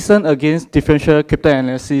resistant against differential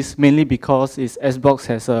cryptanalysis mainly because its S-box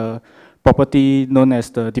has a property known as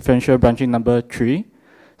the differential branching number tree.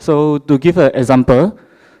 So to give an example,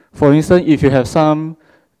 for instance, if you have some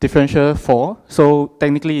differential 4, so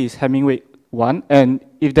technically it's Hamming weight 1, and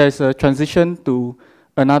if there's a transition to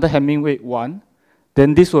another Hamming weight 1,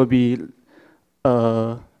 then this will be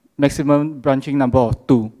a maximum branching number of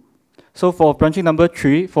 2. So for branching number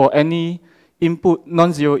 3, for any input,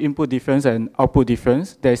 non-zero input difference and output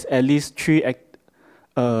difference, there's at least 3,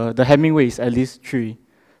 the Hamming weight is at least 3.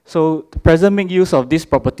 So present make use of this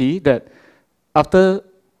property that after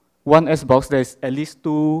one S box, there's at least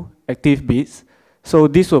 2 active bits. So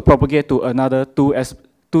this will propagate to another 2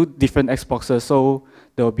 different X boxes, so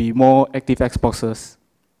there will be more active X boxes.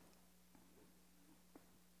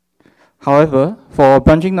 However, for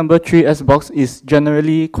branching number 3 S box is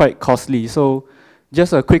generally quite costly. So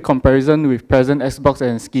just a quick comparison with present S box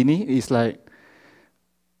and skinny is like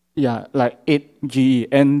 8 GE.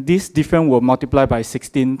 And this difference will multiply by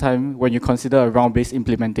 16 times when you consider a round-based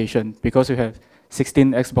implementation because you have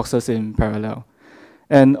 16 X boxes in parallel.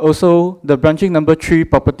 And also, the branching number 3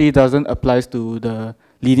 property doesn't apply to the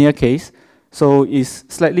linear case, so it's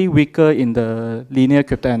slightly weaker in the linear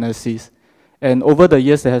cryptanalysis. And over the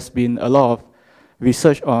years, there has been a lot of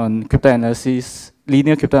research on cryptanalysis,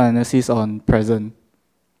 linear cryptanalysis on present.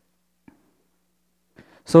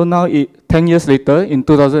 So now, 10 years later, in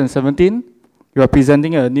 2017, we are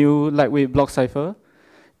presenting a new lightweight block cipher,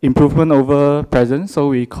 improvement over present, so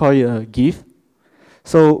we call it a give.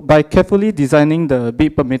 So by carefully designing the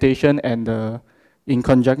bit permutation and in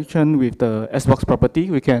conjunction with the S-box property,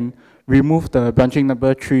 we can remove the branching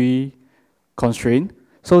number 3 constraint.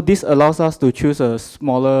 So this allows us to choose a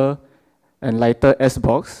smaller and lighter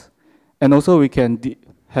S-box. And also we can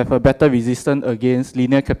have a better resistance against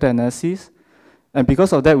linear cryptanalysis. And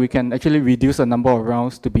because of that, we can actually reduce the number of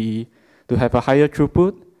rounds to have a higher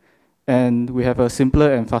throughput. And we have a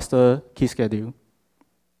simpler and faster key schedule.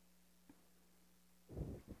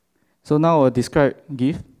 So now I'll describe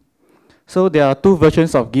give. So there are 2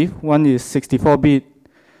 versions of give. One is 64-bit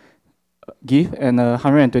give and a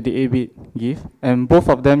 128-bit give. And both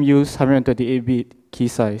of them use 128-bit key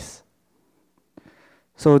size.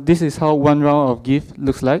 So this is how one round of give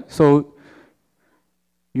looks like. So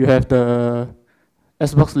you have the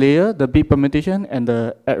S-box layer, the bit permutation, and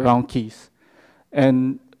the add round keys.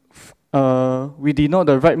 And we denote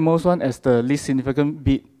the rightmost one as the least significant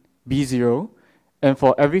bit B0. And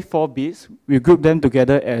for every 4 bits, we group them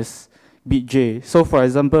together as bit J. So for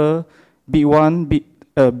example, B1,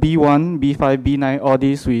 B5, B9, all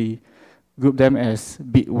these, we group them as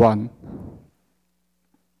bit 1.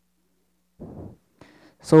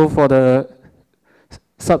 So for the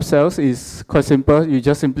subcells, is quite simple. You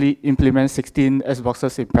just simply implement 16 S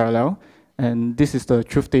boxes in parallel. And this is the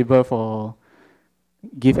truth table for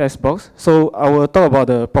give S box. So I will talk about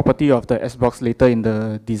the property of the S box later in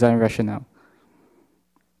the design rationale.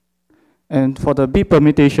 And for the bit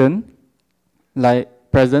permutation, like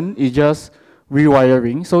present, it's just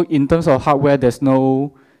rewiring. So in terms of hardware, there's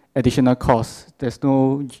no additional cost. There's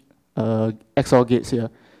no XOR gates here.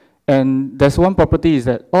 And there's one property is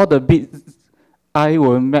that all the bits I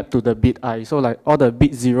will map to the bit I. So like all the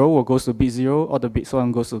bit 0 will go to bit 0, all the bits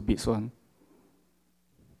 1 goes to bits 1.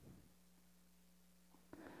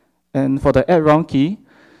 And for the add round key,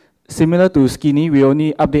 similar to skinny, we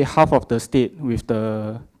only update half of the state with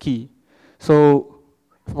the key. So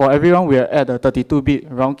for everyone, we add a 32-bit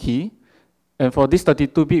round key. And for this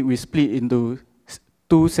 32-bit, we split into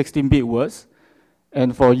 2 16-bit words.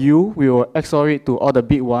 And for U, we will XOR it to all the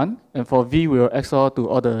bit 1, and for V, we will XOR to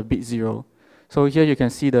all the bit 0. So here you can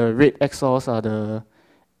see the red XORs are the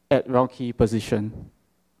at round key position.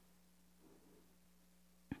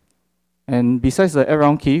 And besides the add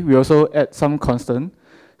round key, we also add some constant.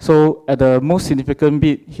 So at the most significant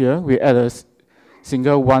bit here, we add a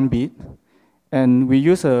single 1 bit. And we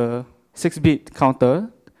use a 6-bit counter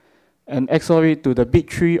and XOR it to the bit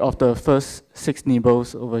 3 of the first 6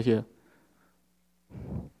 nibbles over here.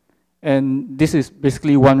 And this is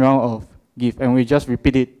basically 1 round of give, and we just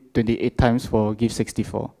repeat it 28 times for give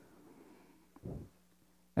 64.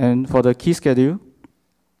 And for the key schedule,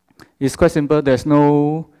 it's quite simple. There's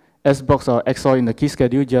no S-box or XOR in the key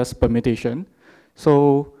schedule, just permutation.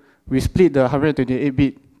 So we split the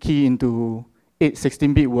 128-bit key into 8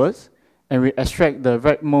 16-bit words, and we extract the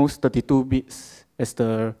rightmost 32 bits as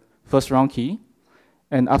the first round key.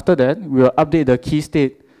 And after that, we will update the key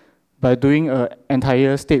state by doing an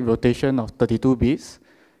entire state rotation of 32 bits.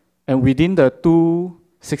 And within the 2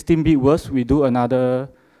 16-bit words, we do another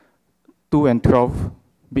 2 and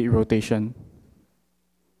 12-bit rotation.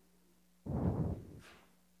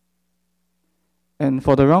 And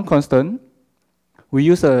for the round constant, we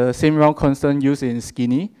use the same round constant used in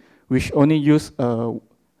Skinny, which only use 1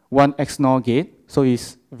 XNOR gate, so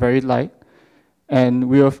it's very light. And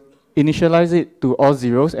we will initialize it to all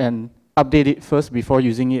zeros and update it first before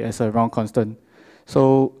using it as a round constant.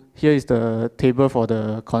 So here is the table for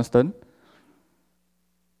the constant.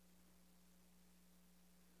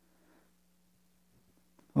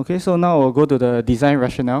 Okay, so now we'll go to the design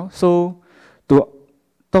rationale. So to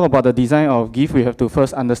talk about the design of GIF, we have to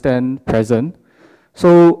first understand present.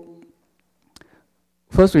 So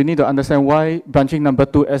first we need to understand why branching number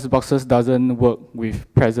 2 S boxes doesn't work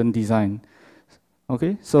with present design.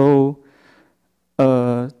 Okay, so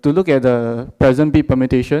to look at the present bit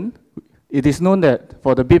permutation, it is known that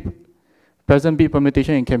for the present bit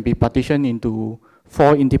permutation, it can be partitioned into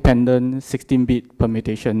 4 independent 16-bit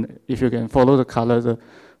permutation. If you can follow the color, the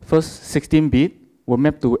first 16-bit will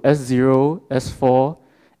map to S0, S4,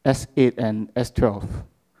 S8, and S12.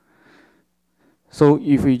 So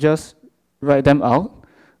if we just write them out,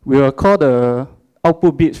 we will call the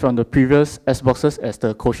output bits from the previous S boxes as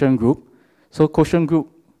the quotient group. So quotient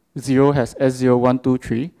group 0 has S0, 1, 2,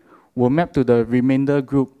 3, will map to the remainder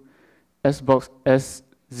group S box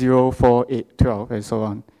S0, 4, 8, 12, and so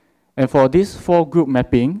on. And for this 4 group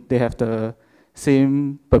mapping, they have the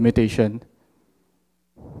same permutation.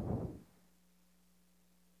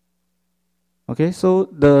 Okay, so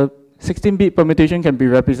the 16-bit permutation can be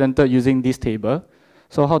represented using this table.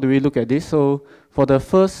 So how do we look at this? So for the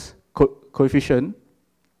first coefficient,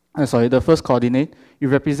 the first coordinate, you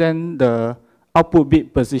represent the output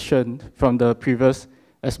bit position from the previous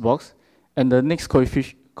S box, and the next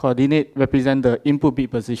coordinate represent the input bit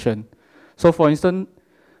position. So for instance,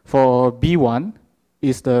 for B1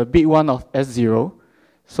 is the bit 1 of S0.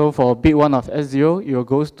 So for bit 1 of S0, it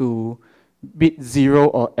goes to bit 0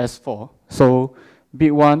 or S4. So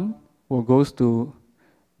bit 1 will goes to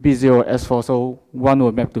bit 0 or S4, so 1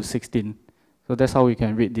 will map to 16. So that's how we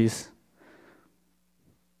can read this.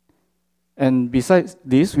 And besides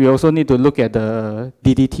this, we also need to look at the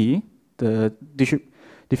DDT, the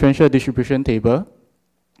differential distribution table.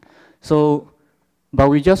 So, but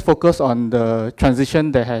we just focus on the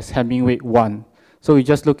transition that has Hamming weight 1. So we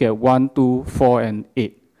just look at 1, 2, 4, and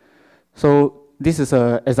 8. So this is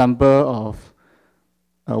an example of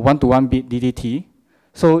a 1-to-1 bit DDT.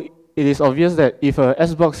 So it is obvious that if a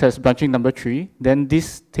S box has branching number 3, then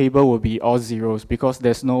this table will be all zeros because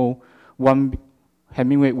there's no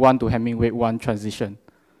Hamming weight 1 to Hamming weight 1 transition.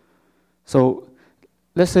 So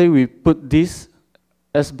let's say we put this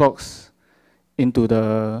S box into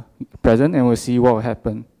the present and we'll see what will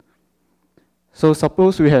happen. So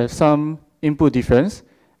suppose we have some input difference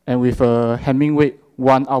and with a Hamming weight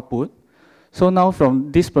 1 output. So now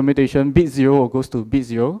from this permutation, bit 0 goes to bit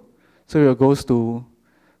 0. So it goes to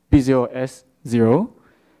bit 0 S0.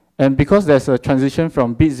 And because there's a transition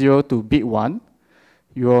from bit 0 to bit 1,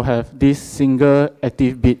 you will have this single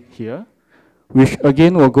active bit here, which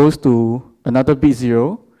again will goes to another bit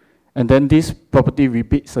 0, and then this property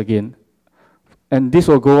repeats again. And this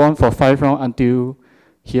will go on for 5 rounds until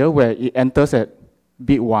here, where it enters at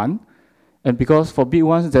bit 1. And because for bit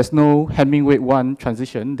 1, there's no Hamming weight 1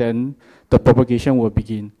 transition, then the propagation will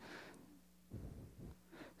begin.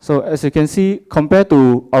 So as you can see, compared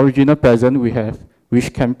to original present we have,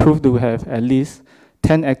 which can prove to have at least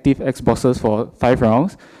 10 active X boxes for 5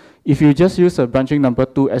 rounds. If you just use a branching number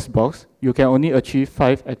 2 S box, you can only achieve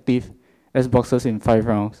 5 active S boxes in 5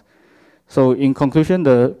 rounds. So in conclusion,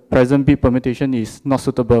 the present bit permutation is not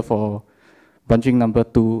suitable for branching number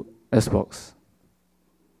 2 S box.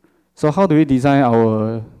 So how do we design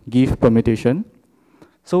our give permutation?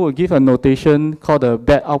 So we'll give a notation called the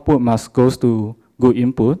bad output must goes to good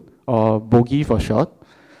input, or bogey for short.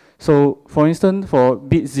 So for instance, for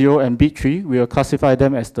bit 0 and bit 3, we will classify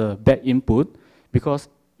them as the bad input, because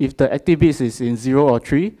if the active bits is in 0 or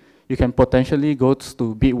 3, you can potentially go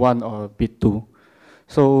to bit 1 or bit 2.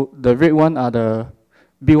 So the red one are the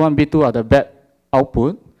bit 1, bit 2 are the bad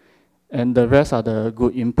output, and the rest are the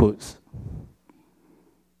good inputs.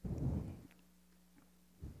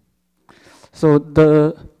 So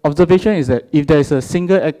the observation is that if there is a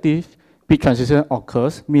single active bit transition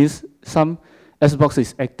occurs, means some S box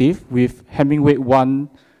is active with Hamming weight 1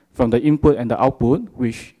 from the input and the output,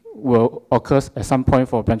 which will occur at some point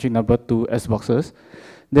for branching number 2 S boxes.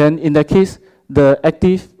 Then in that case, the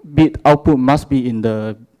active bit output must be in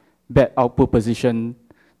the bad output position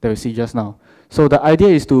that we see just now. So the idea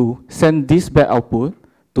is to send this bad output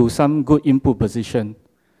to some good input position.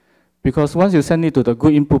 Because once you send it to the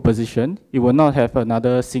good input position, it will not have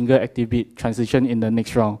another single active bit transition in the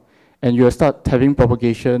next round. And you will start having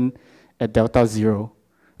propagation at delta 0,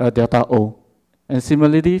 delta O. And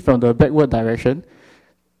similarly, from the backward direction,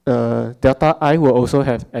 delta I will also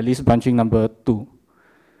have at least branching number 2.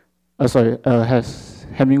 Has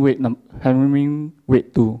Hamming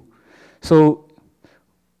weight 2. So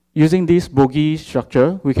using this bogey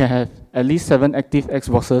structure, we can have at least 7 active X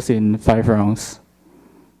boxes in 5 rounds.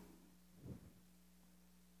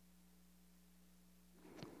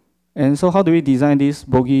 And so how do we design this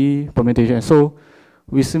bogey permutation? So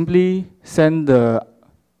we simply send the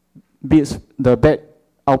bits, the bad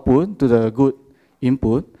output to the good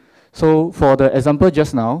input. So for the example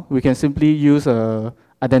just now, we can simply use a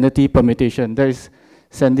identity permutation. That is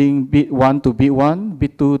sending bit 1 to bit 1,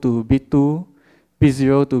 bit 2 to bit 2, bit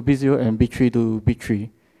 0 to bit 0, and bit 3 to bit 3.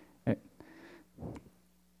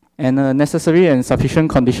 And a necessary and sufficient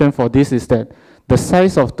condition for this is that the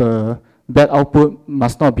size of the bad output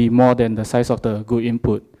must not be more than the size of the good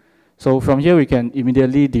input. So from here we can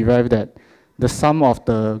immediately derive that the sum of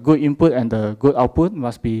the good input and the good output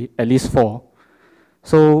must be at least 4.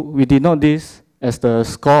 So we denote this as the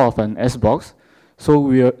score of an S box.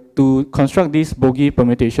 So to construct this bogey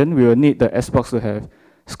permutation, we will need the S box to have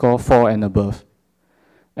score 4 and above.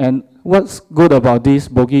 And what's good about this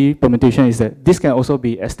bogey permutation is that this can also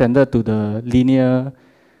be extended to the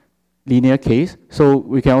linear case. So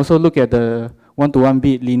we can also look at the 1-to-1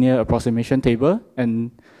 bit linear approximation table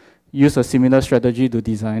and use a similar strategy to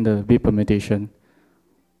design the bit permutation.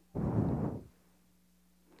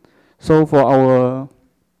 So for our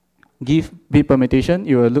give bit permutation,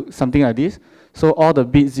 it will look something like this. So all the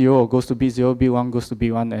bit 0 goes to bit 0, bit 1 goes to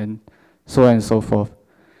bit 1, and so on and so forth.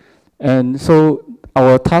 And so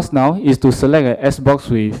our task now is to select an S box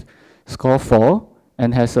with score 4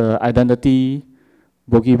 and has an identity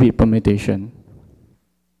bogey bit permutation.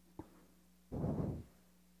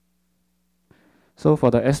 So for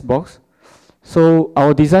the S box, so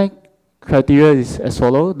our design criteria is as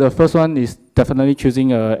follows. The first one is definitely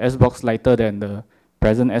choosing a S box lighter than the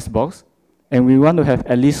present S box. And we want to have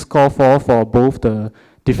at least score 4 for both the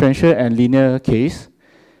differential and linear case.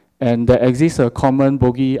 And there exists a common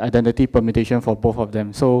bogey identity permutation for both of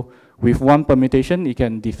them. So with one permutation, it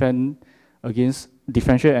can defend against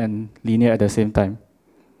differential and linear at the same time.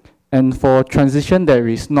 And for transition that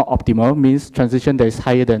is not optimal, means transition that is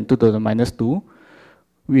higher than 2 to the minus 2,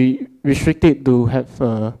 we restrict it to have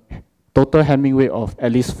a total Hamming weight of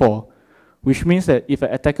at least 4, which means that if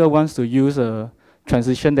an attacker wants to use a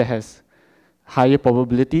transition that has higher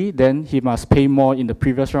probability, then he must pay more in the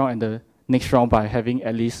previous round and the next round by having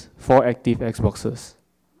at least 4 active Xboxes.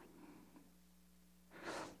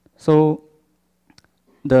 So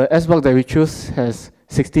the S box that we choose has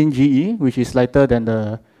 16 GE, which is lighter than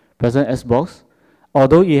the present S box,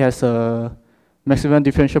 although it has a maximum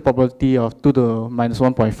differential probability of 2 to the minus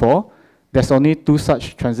 1.4. There's only 2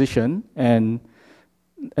 such transitions, and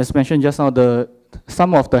as mentioned just now, the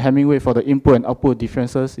sum of the Hamming weight for the input and output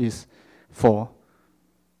differences is 4.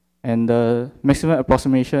 And the maximum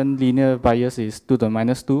approximation linear bias is 2 to the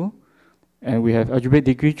minus 2, and we have algebraic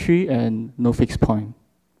degree 3 and no fixed point.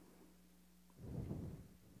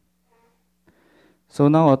 So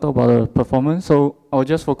now I'll talk about the performance. So I'll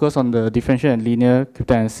just focus on the differential and linear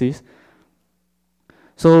cryptanalysis.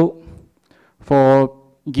 So for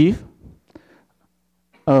give,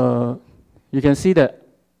 you can see that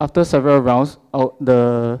after several rounds,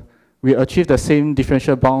 we achieve the same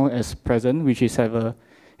differential bound as present, which is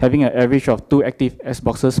having an average of 2 active S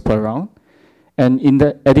boxes per round. And in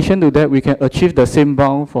addition to that, we can achieve the same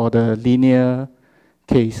bound for the linear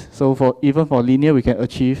case. So even for linear, we can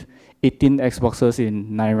achieve 18 Xboxes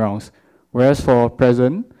in 9 rounds. Whereas for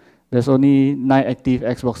present, there's only 9 active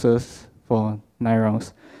Xboxes for 9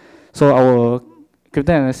 rounds. So our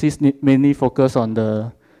cryptanalysis mainly focus on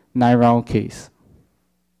the 9-round case.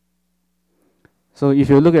 So if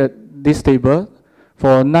you look at this table,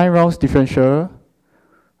 for 9 rounds differential,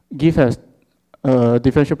 give has a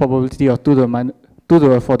differential probability of 2 to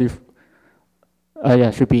the 40,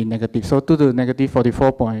 should be negative. So 2 to the negative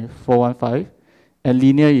 44.415, and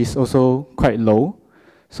linear is also quite low.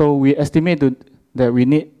 So we estimate that we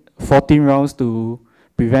need 14 rounds to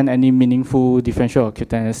prevent any meaningful differential or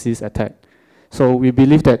cryptanalysis attack. So we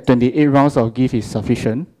believe that 28 rounds of give is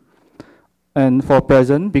sufficient. And for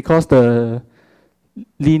present, because the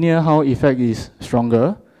linear Hall effect is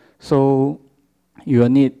stronger, so you will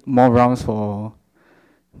need more rounds for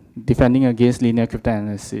defending against linear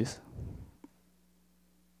cryptanalysis.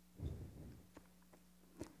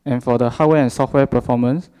 And for the hardware and software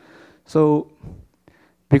performance, so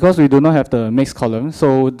because we do not have the mixed column,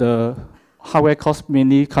 so the hardware cost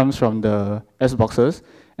mainly comes from the S boxes.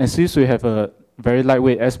 And since we have a very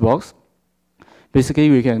lightweight S box, basically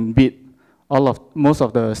we can beat most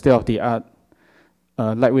of the state-of-the-art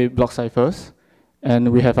lightweight block ciphers.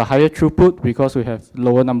 And we have a higher throughput because we have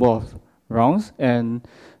lower number of rounds and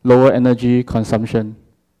lower energy consumption.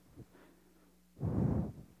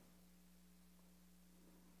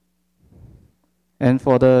 And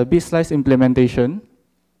for the bit slice implementation,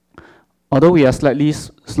 although we are slightly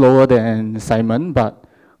slower than Simon, but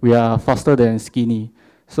we are faster than Skinny.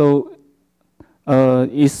 So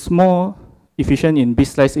it's more efficient in bit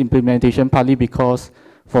slice implementation, partly because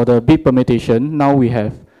for the bit permutation, now we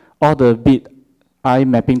have all the bit I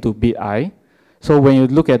mapping to bit I. So when you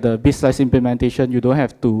look at the bit slice implementation, you don't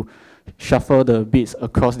have to shuffle the bits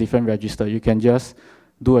across different registers. You can just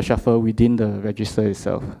do a shuffle within the register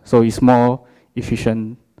itself. So it's more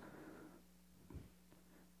efficient.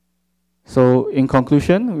 So in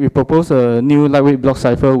conclusion, we propose a new lightweight block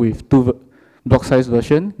cipher with 2 block size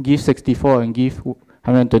version, give 64 and give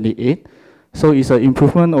 128. So it's an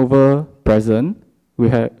improvement over present. We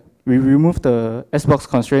removed the S-box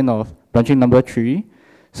constraint of branching number 3.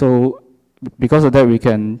 So because of that, we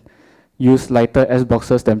can use lighter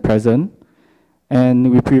S-boxes than present.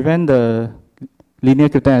 And we prevent the linear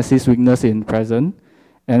cryptanalysis weakness in present.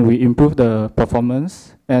 And we improve the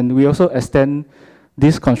performance. And we also extend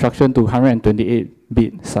this construction to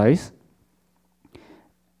 128-bit size.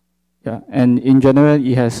 Yeah, and in general,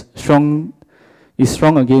 it's strong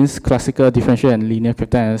against classical differential and linear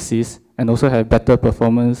cryptanalysis, and also have better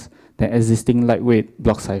performance than existing lightweight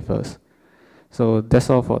block ciphers. So that's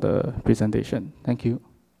all for the presentation. Thank you.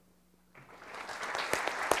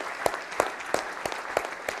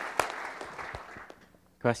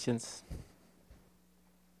 Questions?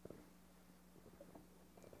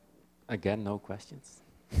 Again, no questions.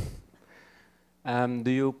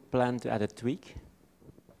 Do you plan to add a tweak?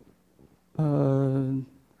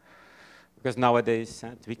 Because nowadays,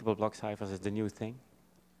 tweakable block ciphers is the new thing.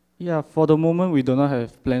 Yeah, for the moment, we do not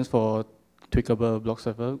have plans for tweakable block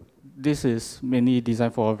cipher. This is mainly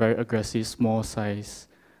designed for a very aggressive, small size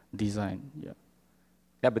design. Yeah.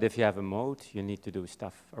 Yeah, but if you have a mode, you need to do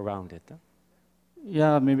stuff around it. Huh?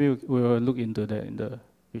 Yeah, maybe we will look into that in the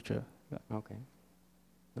future. Yeah. Okay.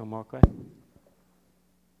 No more questions?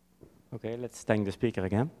 Okay, let's thank the speaker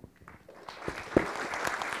again.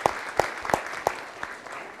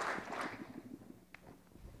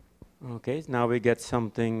 Okay, now we get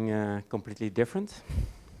something completely different.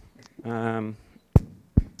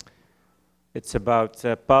 It's about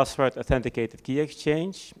password authenticated key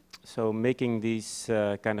exchange. So making these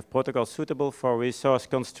kind of protocols suitable for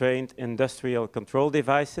resource-constrained industrial control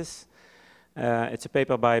devices. It's a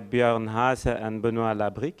paper by Björn Hase and Benoît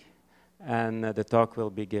Labrique, and the talk will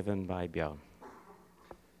be given by Björn.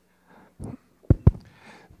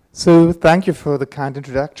 So thank you for the kind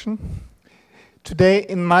introduction. Today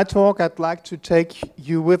in my talk, I'd like to take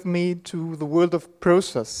you with me to the world of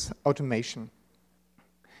process automation.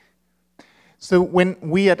 So when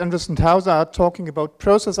we at Anderson Hauser are talking about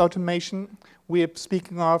process automation, we are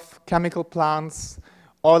speaking of chemical plants,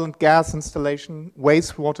 oil and gas installation,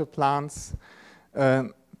 wastewater plants,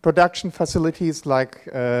 production facilities like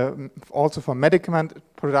also for medicament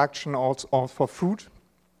production, also for food.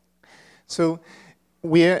 So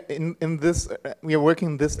we are working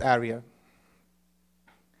in this area.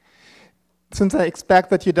 Since I expect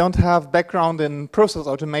that you don't have background in process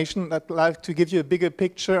automation, I'd like to give you a bigger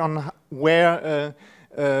picture on where,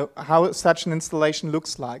 how such an installation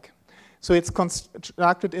looks like. So it's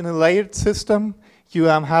constructed in a layered system. You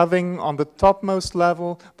are having on the topmost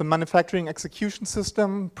level the manufacturing execution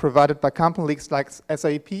system provided by companies like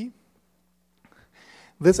SAP.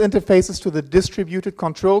 This interfaces to the distributed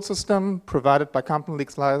control system provided by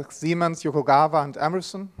companies like Siemens, Yokogawa, and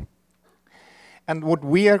Emerson. And what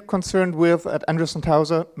we are concerned with at Anderson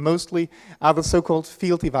Towser mostly are the so-called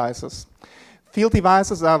field devices. Field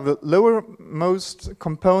devices are the lowermost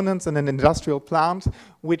components in an industrial plant,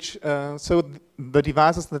 which so the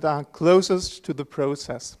devices that are closest to the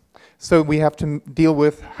process. So we have to deal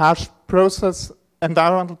with harsh process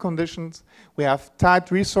environmental conditions, we have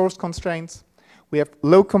tight resource constraints, we have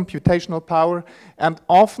low computational power, and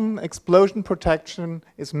often explosion protection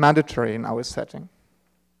is mandatory in our setting.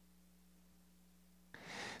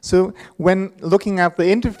 So when looking at the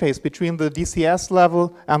interface between the DCS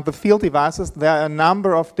level and the field devices, there are a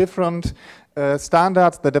number of different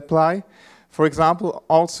standards that apply. For example,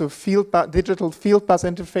 also digital field bus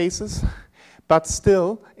interfaces, but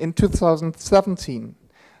still in 2017,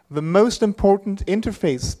 the most important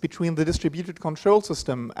interface between the distributed control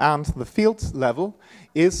system and the field level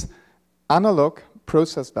is analog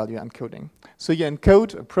process value encoding. So you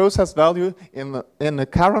encode a process value in a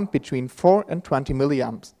current between 4 and 20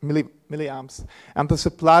 milliamps, and the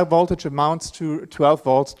supply voltage amounts to 12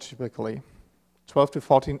 volts typically, 12 to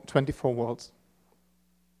 24 volts.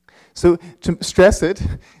 So to stress it,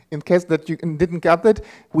 in case that you didn't get that,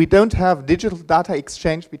 we don't have digital data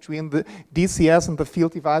exchange between the DCS and the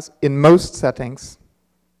field device in most settings.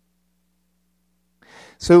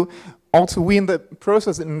 So also we in the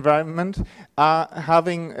process environment are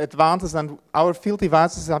having advances, and our field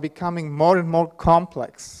devices are becoming more and more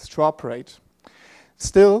complex to operate.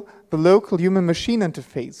 Still, the local human-machine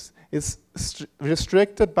interface is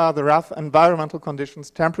restricted by the rough environmental conditions,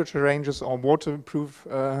 temperature ranges, or waterproof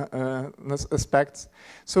aspects.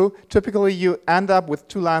 So typically you end up with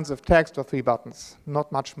 2 lines of text or 3 buttons, not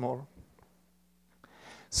much more.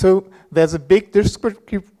 So there's a big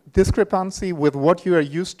discrepancy with what you are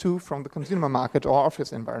used to from the consumer market or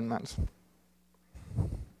office environment.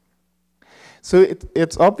 So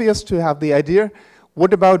it's obvious to have the idea,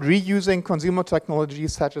 what about reusing consumer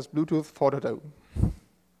technologies such as Bluetooth 4.0?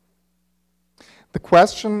 The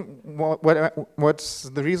question, what's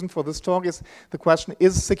the reason for this talk is, the question,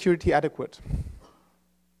 is security adequate?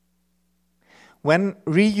 When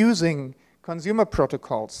reusing consumer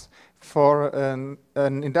protocols for an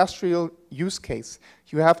industrial use case,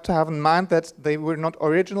 you have to have in mind that they were not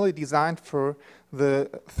originally designed for the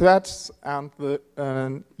threats and the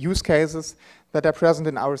use cases that are present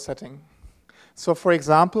in our setting. So for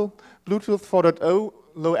example, Bluetooth 4.0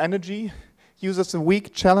 low energy uses a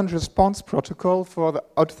weak challenge response protocol for the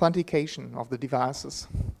authentication of the devices.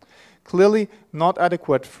 Clearly not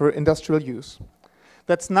adequate for industrial use.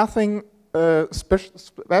 That's nothing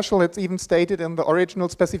special, it's even stated in the original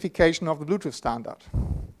specification of the Bluetooth standard.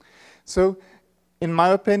 So, in my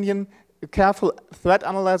opinion, a careful threat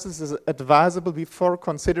analysis is advisable before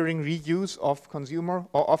considering reuse of consumer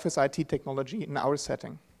or office IT technology in our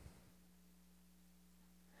setting.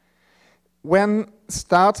 When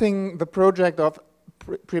starting the project of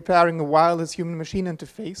preparing a wireless human-machine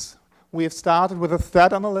interface, we have started with a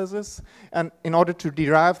threat analysis, and in order to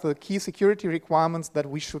derive the key security requirements that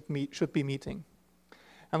we should be meeting.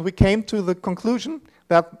 And we came to the conclusion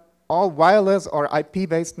that all wireless or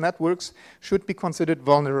IP-based networks should be considered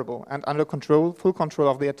vulnerable and under control, full control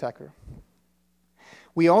of the attacker.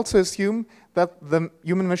 We also assume that the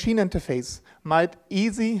human-machine interface might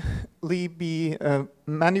easily be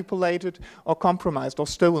manipulated or compromised or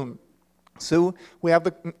stolen. So we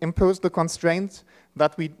have imposed the constraint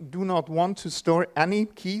that we do not want to store any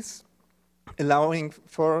keys, allowing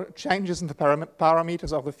for changes in the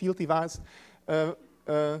parameters of the field device,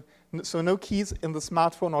 so no keys in the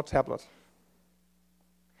smartphone or tablet.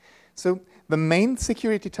 So the main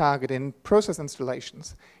security target in process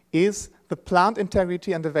installations is the plant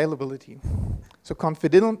integrity and availability. So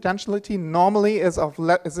confidentiality normally is a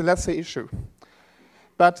lesser issue.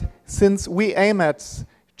 But since we aim at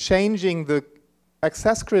changing the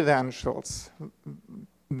access credentials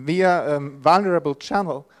via a vulnerable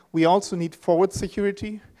channel, we also need forward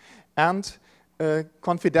security and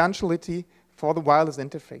confidentiality for the wireless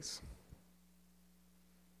interface.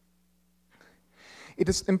 It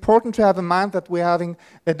is important to have in mind that we're having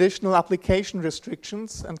additional application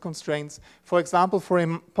restrictions and constraints. For example, for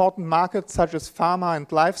important markets such as pharma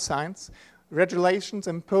and life science, regulations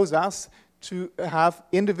impose us to have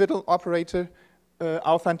individual operator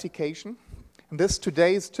authentication. And this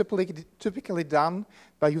today is typically done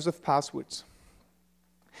by use of passwords.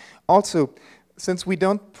 Also, since we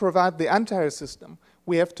don't provide the entire system,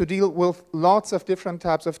 we have to deal with lots of different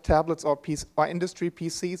types of tablets or industry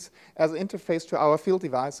PCs as an interface to our field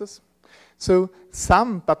devices. So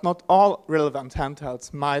some, but not all relevant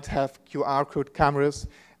handhelds might have QR code cameras,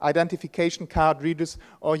 identification card readers,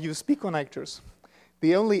 or USB connectors.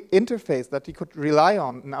 The only interface that we could rely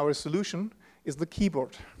on in our solution is the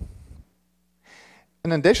keyboard.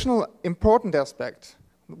 An additional important aspect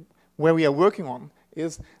where we are working on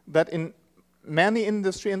is that in many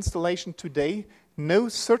industry installations today, no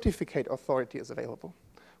certificate authority is available,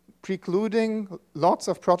 precluding lots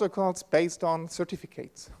of protocols based on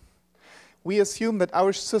certificates. We assume that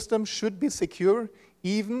our system should be secure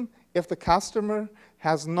even if the customer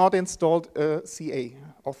has not installed a CA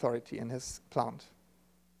authority in his plant.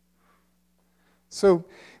 So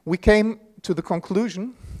we came to the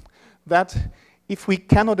conclusion that if we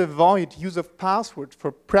cannot avoid use of password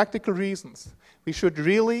for practical reasons, we should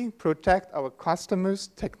really protect our customers'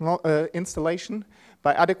 installation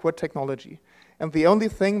by adequate technology. And the only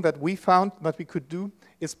thing that we found that we could do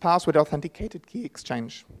is password authenticated key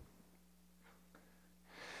exchange.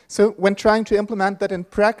 So when trying to implement that in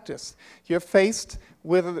practice, you're faced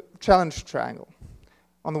with a challenge triangle.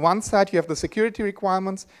 On the one side, you have the security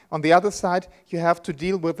requirements. On the other side, you have to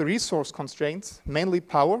deal with the resource constraints, mainly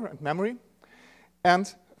power and memory.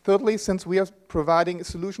 And thirdly, since we are providing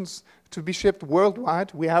solutions to be shipped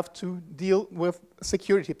worldwide, we have to deal with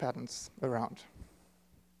security patterns around.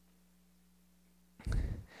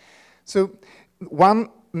 So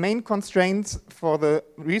one main constraint for the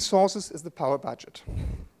resources is the power budget.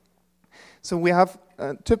 So we have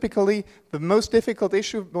typically the most difficult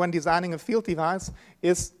issue when designing a field device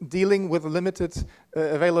is dealing with limited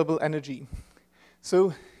available energy.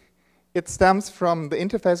 So it stems from the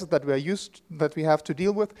interfaces that we have to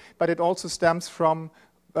deal with, but it also stems from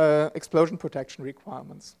explosion protection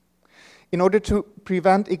requirements. In order to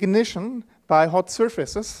prevent ignition by hot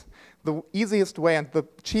surfaces, the easiest way and the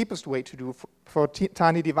cheapest way to do for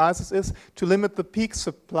tiny devices is to limit the peak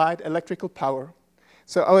supplied electrical power.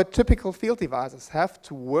 So our typical field devices have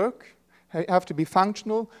to work, have to be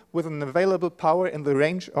functional with an available power in the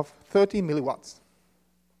range of 30 milliwatts.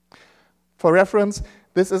 For reference,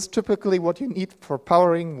 this is typically what you need for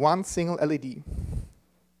powering one single LED.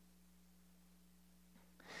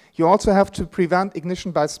 You also have to prevent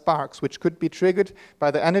ignition by sparks, which could be triggered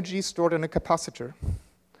by the energy stored in a capacitor.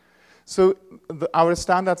 So our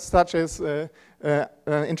standards such as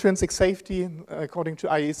intrinsic safety, according to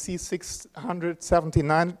IEC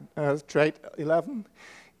 679-11,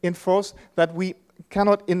 enforce that we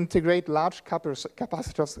cannot integrate large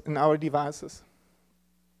capacitors in our devices.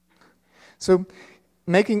 So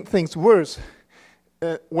making things worse,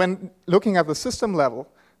 when looking at the system level,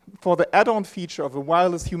 for the add-on feature of a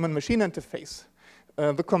wireless human-machine interface,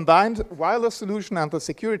 the combined wireless solution and the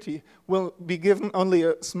security will be given only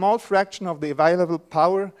a small fraction of the available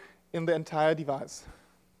power in the entire device.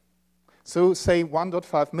 So say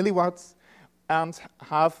 1.5 milliwatts and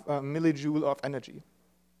half a millijoule of energy,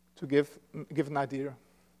 to give an idea.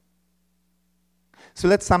 So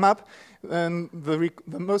let's sum up the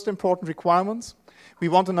most important requirements. We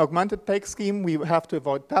want an augmented peg scheme. We have to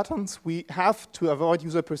avoid patterns. We have to avoid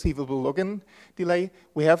user-perceivable login delay.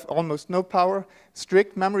 We have almost no power.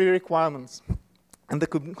 Strict memory requirements. And the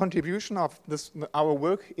contribution of our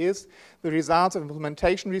work is the results of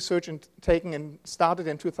implementation research started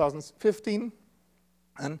in 2015.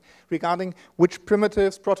 And regarding which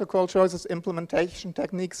primitives, protocol choices, implementation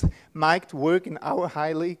techniques might work in our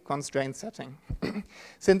highly constrained setting.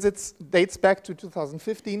 Since it dates back to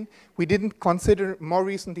 2015, we didn't consider more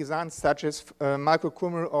recent designs such as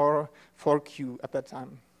Microkummer or 4Q at that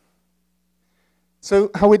time.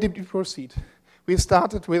 So how did we proceed? We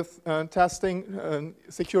started with testing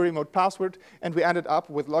secure remote password, and we ended up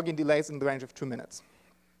with login delays in the range of 2 minutes.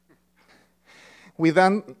 We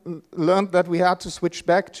then learned that we had to switch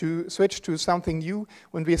to something new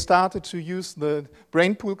when we started to use the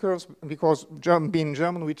brain pool curves, because being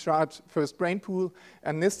German, we tried first brain pool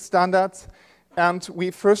and NIST standards. And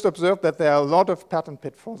we first observed that there are a lot of pattern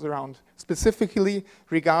pitfalls around, specifically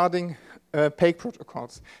regarding PEG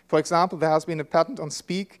protocols. For example, there has been a patent on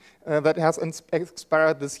Speak that has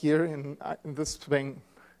expired this year in this spring.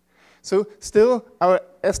 So still, our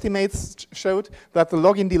estimates showed that the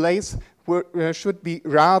login delays should be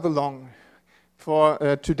rather long for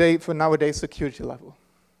nowadays security level.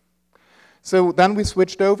 So then we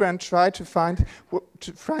switched over and tried to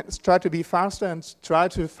be faster and try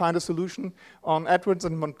to find a solution on Edwards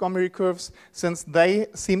and Montgomery curves, since they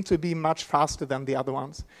seem to be much faster than the other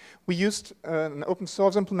ones. We used an open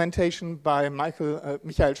source implementation by Michael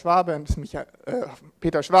Schwabe and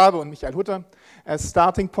Peter Schwabe and Michael Hutter as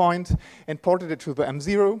starting point and ported it to the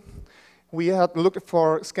M0. we had looked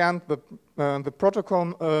for, scanned the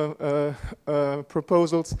protocol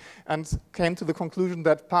proposals and came to the conclusion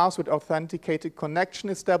that password authenticated connection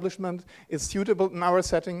establishment is suitable in our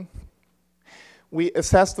setting. We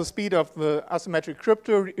assessed the speed of the asymmetric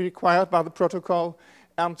crypto required by the protocol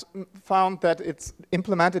and found that it's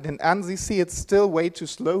implemented in NZC. It's still way too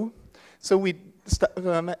slow. So we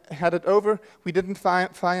had it over. We didn't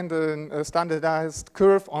find a standardized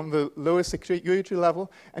curve on the lowest security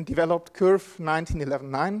level and developed curve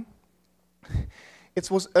 1911.9.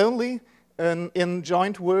 It was only in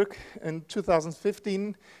joint work in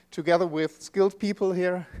 2015, together with skilled people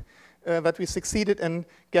here, that we succeeded in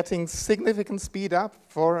getting significant speed up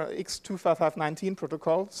for X25519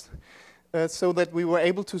 protocols, so that we were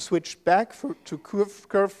able to switch back to curve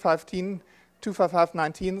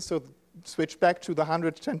 25519, so switch back to the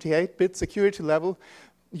 128-bit security level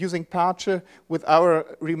using Parcher with our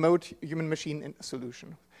remote human-machine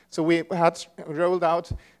solution. So we had rolled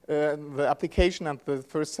out the application and the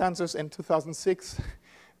first sensors in 2006,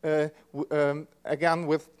 again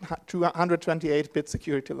with 228-bit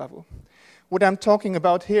security level. What I'm talking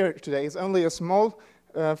about here today is only a small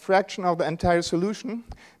fraction of the entire solution.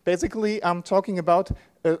 Basically, I'm talking about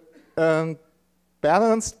a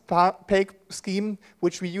balanced PEG scheme,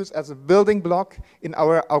 which we use as a building block in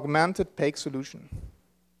our augmented PEG solution.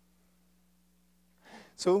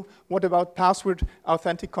 So what about password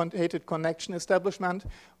authenticated connection establishment,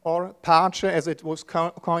 or Parcher as it was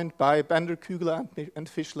coined by Bender, Kugler, and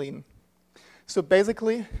Fischlin? So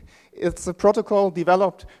basically, it's a protocol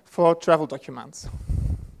developed for travel documents.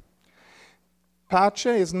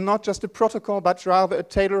 Parcher is not just a protocol, but rather a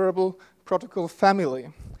tailorable protocol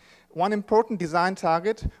family. One important design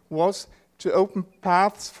target was to open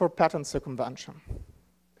paths for pattern circumvention.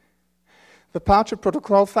 The Parcher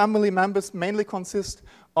protocol family members mainly consist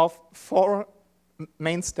of 4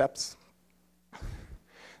 main steps.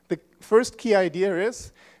 The first key idea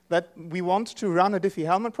is that we want to run a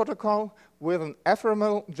Diffie-Hellman protocol with an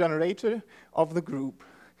ephemeral generator of the group,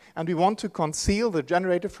 and we want to conceal the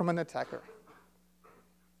generator from an attacker.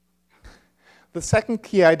 The second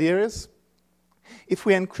key idea is, if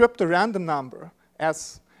we encrypt a random number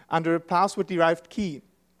as under a password-derived key,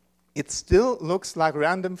 it still looks like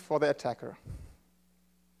random for the attacker.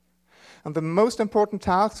 And the most important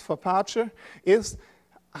task for Parcher is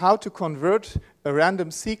how to convert a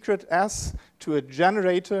random secret S to a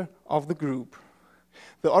generator of the group.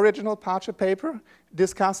 The original Parcher paper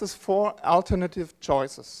discusses 4 alternative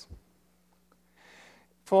choices.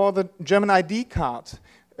 For the German ID card,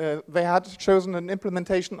 they had chosen an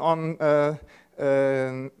implementation on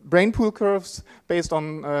brain pool curves based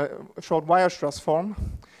on short Weierstrass form.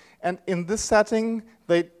 And in this setting,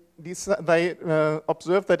 they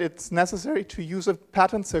observed that it's necessary to use a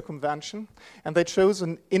pattern circumvention, and they chose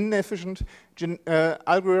an inefficient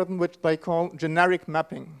algorithm which they call generic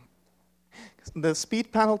mapping. The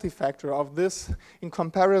speed penalty factor of this in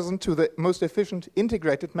comparison to the most efficient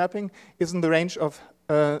integrated mapping is in the range of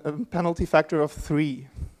a penalty factor of 3.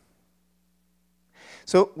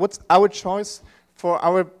 So what's our choice for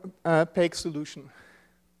our PEG solution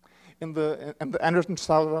in the Anderson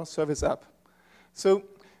Service app? So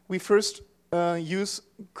we first use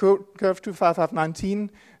curve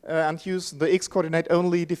 25519 and use the X-coordinate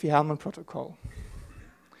only Diffie-Hellman protocol.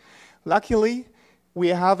 Luckily,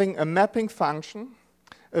 we are having a mapping function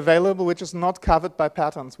available which is not covered by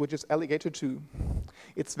patterns, which is Alligator 2.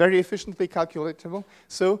 It's very efficiently calculatable,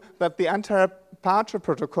 so that the entire Parcher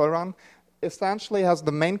protocol run essentially has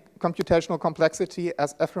the main computational complexity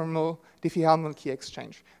as ephemeral Diffie-Hellman key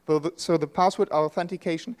exchange. So the password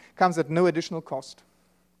authentication comes at no additional cost.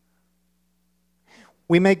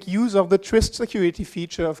 We make use of the twist security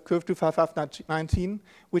feature of curve 25519,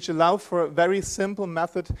 which allows for a very simple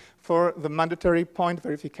method for the mandatory point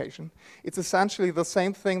verification. It's essentially the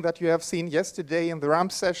same thing that you have seen yesterday in the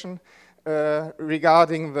RAMP session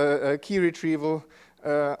regarding the key retrieval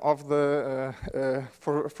of the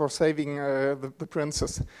for saving the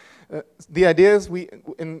princess. The idea is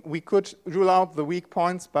we could rule out the weak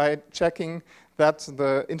points by checking that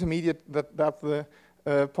the intermediate that the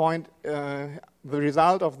point the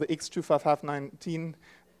result of the X25519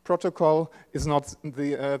 protocol is not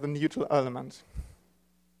the neutral element.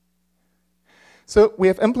 So we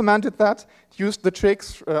have implemented that, used the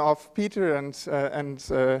tricks of Peter and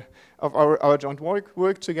of our joint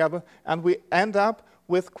work together, and we end up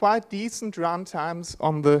with quite decent run times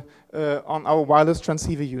on our wireless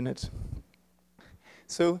transceiver unit.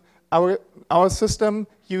 So our system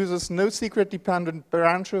uses no secret dependent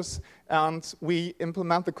branches, and we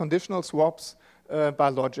implement the conditional swaps by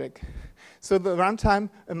logic. So the runtime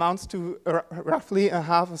amounts to roughly a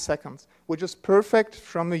half a second, which is perfect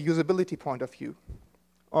from a usability point of view,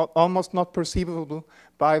 almost not perceivable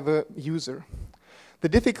by the user. The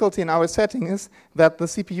difficulty in our setting is that the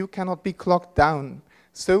CPU cannot be clocked down.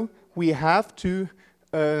 So we have to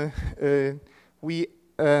take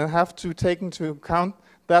into account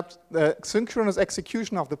that the synchronous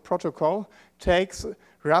execution of the protocol takes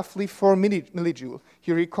roughly 4 millijoules.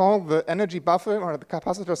 You recall the energy buffer or the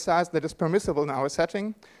capacitor size that is permissible in our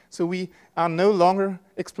setting, so we are no longer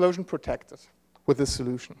explosion protected with this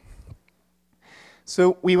solution.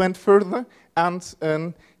 So we went further and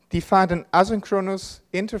defined an asynchronous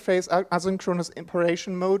interface, asynchronous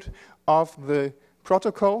operation mode of the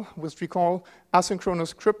protocol, which we call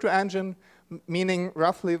asynchronous crypto engine, meaning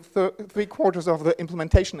roughly 3/4 of the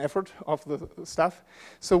implementation effort of the stuff.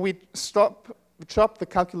 So we chop the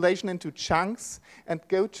calculation into chunks and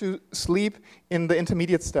go to sleep in the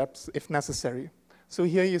intermediate steps if necessary. So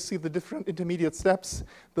here you see the different intermediate steps.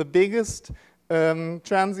 The biggest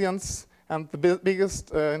transients and the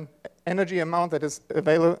biggest energy amount that is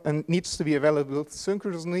available and needs to be available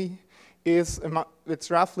synchronously it's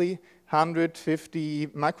roughly 150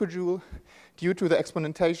 microjoule due to the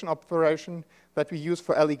exponentation operation that we use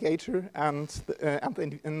for alligator and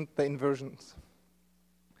the inversions.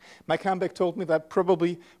 My comeback told me that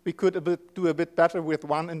probably we could do a bit better with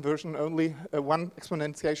one inversion only, one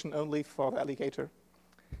exponentiation only for the alligator.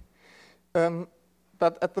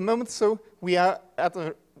 But at the moment, so we are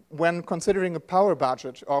when considering a power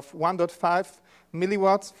budget of 1.5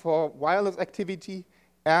 milliwatts for wireless activity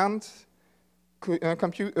and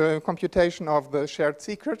computation of the shared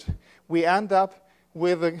secret, we end up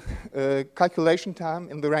with a calculation time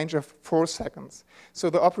in the range of 4 seconds. So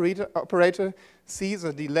the operator sees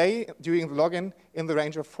a delay during the login in the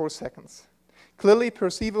range of 4 seconds. Clearly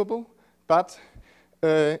perceivable, but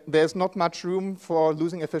there's not much room for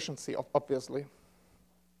losing efficiency, obviously.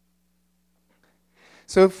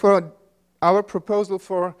 So for our proposal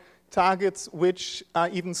for targets which are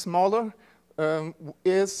even smaller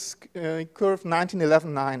is curve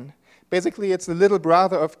 1911-9. Basically, it's a little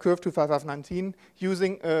brother of curve 25519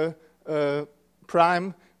 using a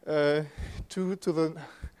prime to the,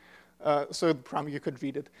 so the prime, you could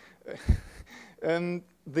read it.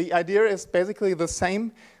 The idea is basically the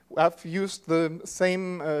same. I've used the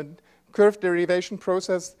same curve derivation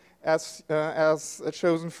process as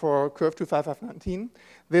chosen for curve 25519.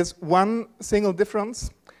 There's one single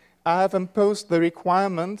difference. I have imposed the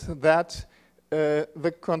requirement that the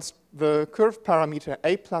curve parameter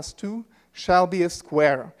a+2 shall be a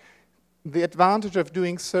square. The advantage of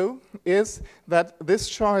doing so is that this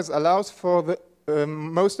choice allows for the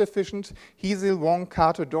most efficient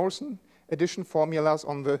Hiesel-Wong-Carter-Dorsen addition formulas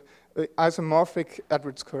on the isomorphic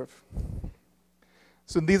Edwards curve.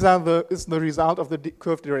 So these are is the result of the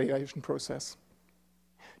curve derivation process.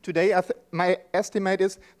 Today, my estimate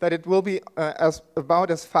is that it will be about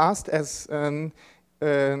as fast as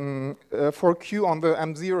 4Q on the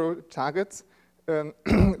M0 targets.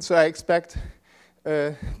 So I expect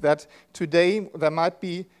that today there might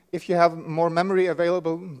be, if you have more memory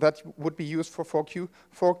available that would be used for 4Q,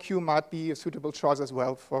 4Q might be a suitable choice as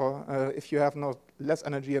well for if you have less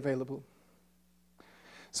energy available.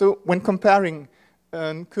 So when comparing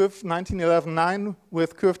curve 1911-9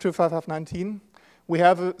 with curve 25519, we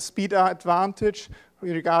have a speed advantage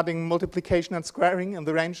regarding multiplication and squaring in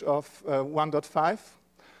the range of 1.5.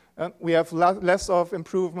 We have less of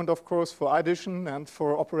improvement, of course, for addition and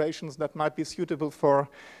for operations that might be suitable for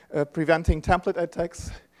preventing template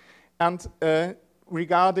attacks. And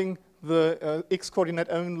regarding the X-coordinate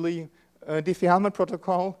only Diffie-Hellman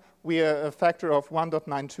protocol, we are a factor of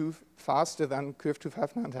 1.92 faster than curve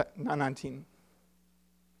 25519.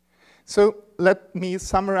 So let me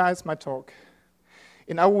summarize my talk.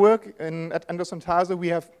 In our work at Anderson Teiser, we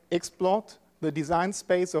have explored the design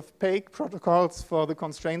space of PAIC protocols for the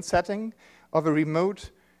constraint setting of a remote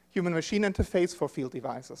human-machine interface for field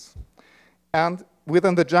devices. And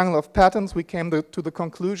within the jungle of patterns, we came to the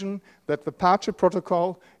conclusion that the Parcher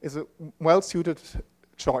protocol is a well-suited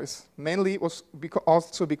choice, mainly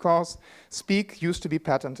also because Speak used to be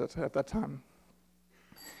patented at that time.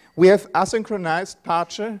 We have asynchronized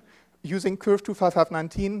Parcher using curve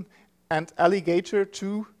 25519 and Alligator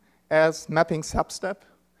 2 as mapping substep,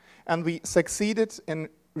 and we succeeded in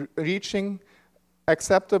reaching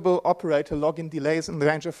acceptable operator login delays in the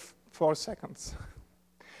range of 4 seconds.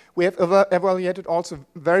 We have evaluated also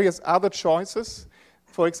various other choices.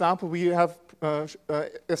 For example, we have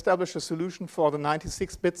established a solution for the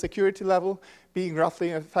 96-bit security level, being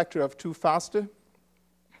roughly a factor of 2 faster.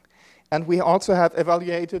 And we also have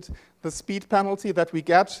evaluated the speed penalty that we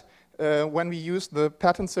get when we use the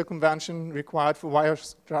pattern circumvention required for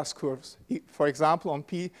Weierstrass curves. For example, on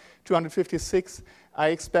P256, I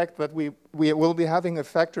expect that we will be having a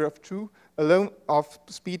factor of 2 alone of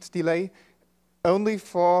speed delay only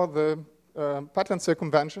for the pattern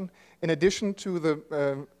circumvention, in addition to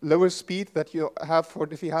the lower speed that you have for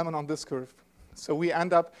Diffie-Hellman on this curve. So we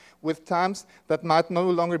end up with times that might no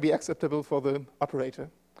longer be acceptable for the operator.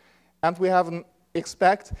 And we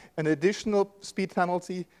expect an additional speed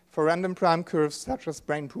penalty for random prime curves such as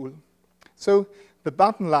brain pool. So the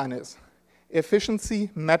bottom line is, efficiency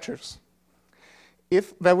matters.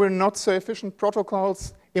 If there were not so efficient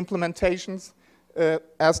protocols, implementations,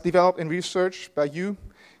 as developed in research by you,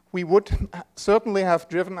 we would certainly have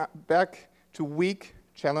driven back to weak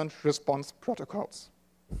challenge response protocols.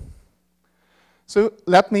 So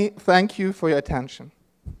let me thank you for your attention.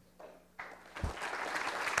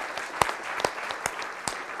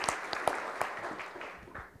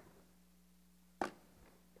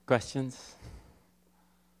 Questions?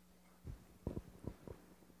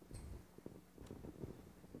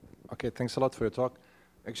 Okay, thanks a lot for your talk.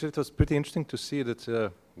 Actually, it was pretty interesting to see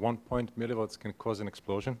that 1 millivolts can cause an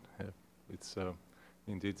explosion. It's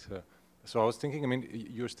indeed. So I was thinking, I mean,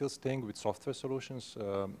 you're still staying with software solutions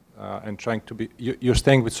and trying to be. You're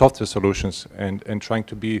staying with software solutions and trying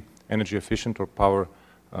to be energy efficient or power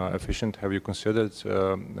efficient. Have you considered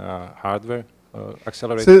hardware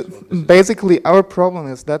accelerators? So basically, our problem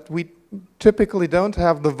is that we typically don't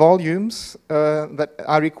have the volumes that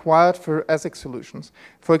are required for ASIC solutions.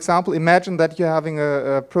 For example, imagine that you're having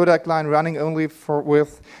a product line running only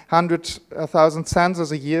with 100,000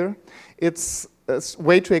 sensors a year. It's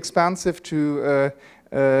way too expensive to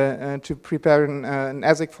prepare an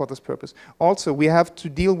ASIC for this purpose. Also, we have to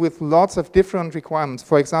deal with lots of different requirements.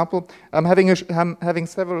 For example, I'm having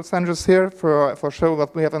several sensors here for show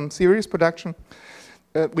that we have in series production.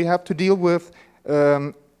 We have to deal with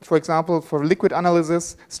for example, for liquid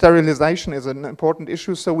analysis, sterilization is an important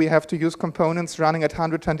issue, so we have to use components running at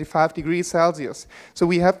 125 degrees Celsius. So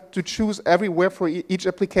we have to choose everywhere for each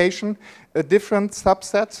application a different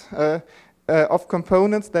subset of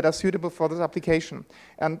components that are suitable for this application.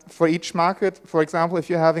 And for each market, for example, if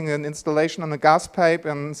you're having an installation on a gas pipe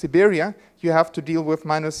in Siberia, you have to deal with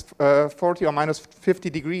minus 40 or minus 50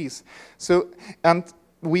 degrees. So, and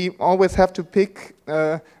we always have to pick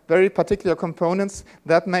very particular components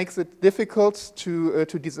that makes it difficult to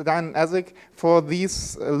design an ASIC for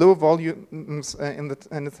these low volumes in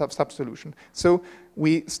the sub-solution. So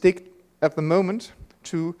we stick at the moment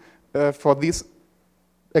to, for these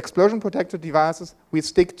explosion-protected devices, we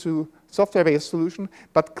stick to software-based solution,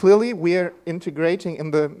 but clearly we are integrating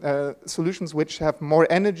in the solutions which have more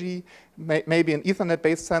energy, maybe an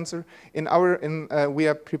Ethernet-based sensor. We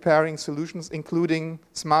are preparing solutions including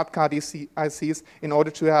smart card ICs in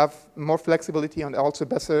order to have more flexibility and also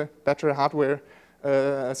better hardware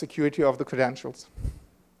security of the credentials.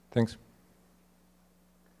 Thanks.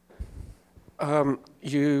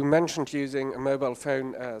 You mentioned using a mobile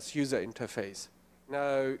phone as user interface.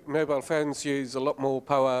 Now, mobile phones use a lot more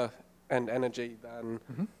power and energy than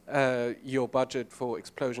your budget for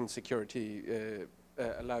explosion security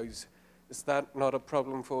allows. Is that not a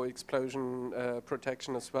problem for explosion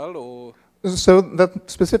protection as well, or? So that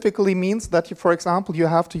specifically means that, for example, you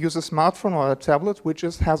have to use a smartphone or a tablet which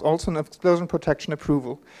has also an explosion protection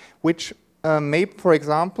approval, which may, for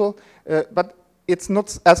example, but it's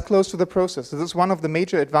not as close to the process. This is one of the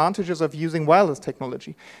major advantages of using wireless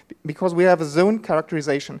technology, because we have a zone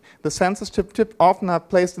characterization. The sensors often are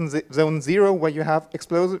placed in zone 0, where you have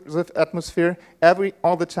explosive atmosphere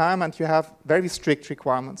all the time, and you have very strict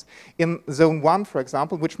requirements. In zone 1, for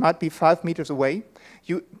example, which might be 5 meters away,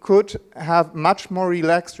 you could have much more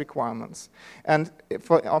relaxed requirements. And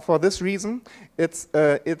for this reason, it's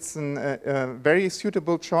a very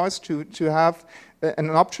suitable choice to have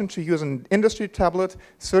an option to use an industry tablet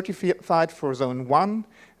certified for zone 1,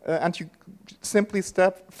 and you simply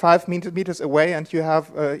step 5 meters away and you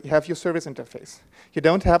have your service interface. You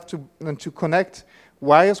don't have to connect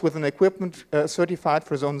wires with an equipment certified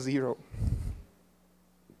for zone 0.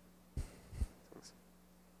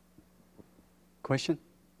 Question?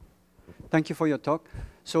 Thank you for your talk.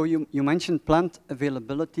 So you mentioned plant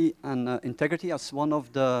availability and integrity as one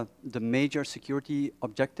of the major security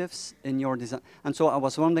objectives in your design. And so I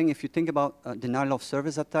was wondering, if you think about denial of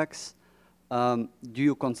service attacks, do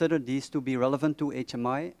you consider these to be relevant to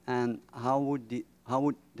HMI, and how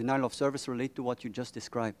would denial of service relate to what you just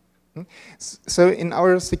described? So in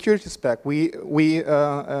our security spec, we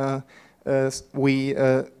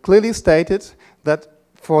clearly stated that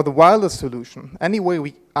For the wireless solution, anyway,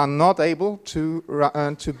 we are not able to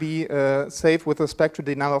be safe with respect to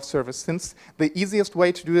denial of service, since the easiest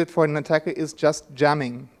way to do it for an attacker is just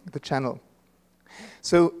jamming the channel.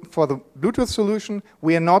 So for the Bluetooth solution,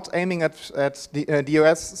 we are not aiming at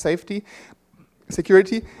DOS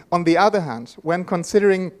security. On the other hand, when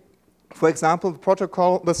considering, for example,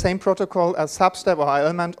 the same protocol as substep or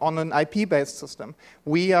element on an IP-based system,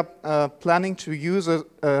 we are planning to use a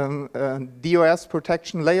DOS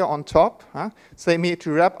protection layer on top, say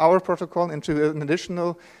to wrap our protocol into an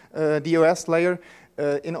additional DOS layer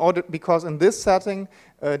because in this setting,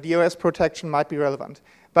 DOS protection might be relevant.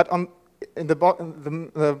 But the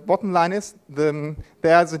bottom line is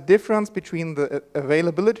there's a difference between the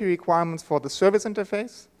availability requirements for the service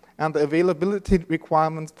interface and the availability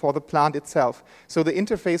requirements for the plant itself. So the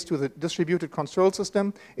interface to the distributed control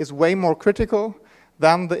system is way more critical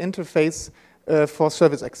than the interface for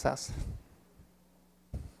service access.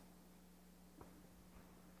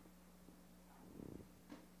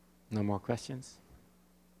 No more questions?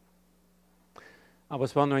 I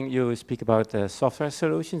was wondering, you speak about software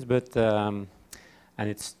solutions, but and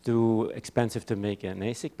it's too expensive to make an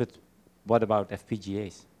ASIC, but what about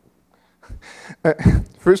FPGAs?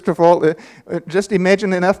 First of all, just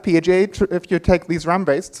imagine an FPGA, if you take these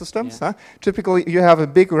RAM-based systems, typically you have a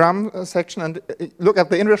big RAM section, and look at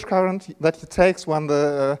the inrush current that it takes when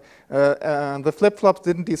the flip-flops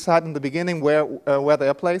didn't decide in the beginning where they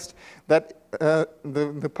are placed, that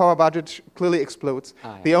the power budget clearly explodes.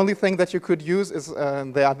 The only thing that you could use is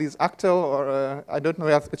there are these Actel, or I don't know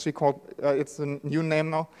if it's called, it's a new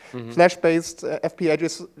name now, flash-based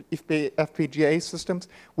FPGA systems,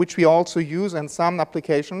 which we also use in some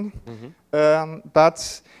application.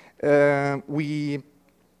 But in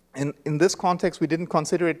this context, we didn't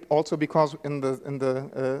consider it also because in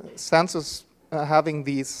the sensors having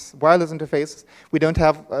these wireless interfaces, we don't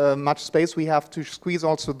have much space. We have to squeeze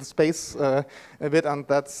also the space a bit, and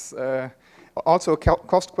that's also a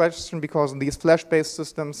cost question because these flash-based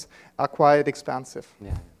systems are quite expensive.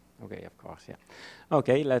 Yeah. Okay, of course. Yeah.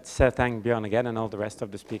 Okay, let's thank Björn again and all the rest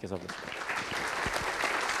of the speakers of this.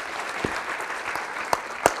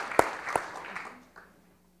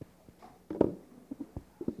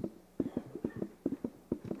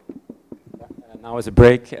 Now is a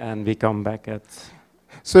break, and we come back at.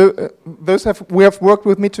 So those who have worked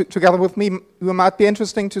with me together with me, it might be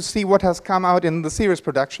interesting to see what has come out in the series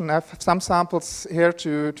production. I have some samples here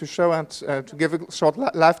to show and to give a short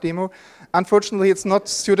live demo. Unfortunately, it's not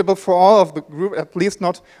suitable for all of the group, at least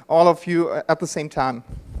not all of you at the same time.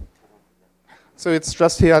 So it's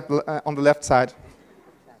just here on the left side.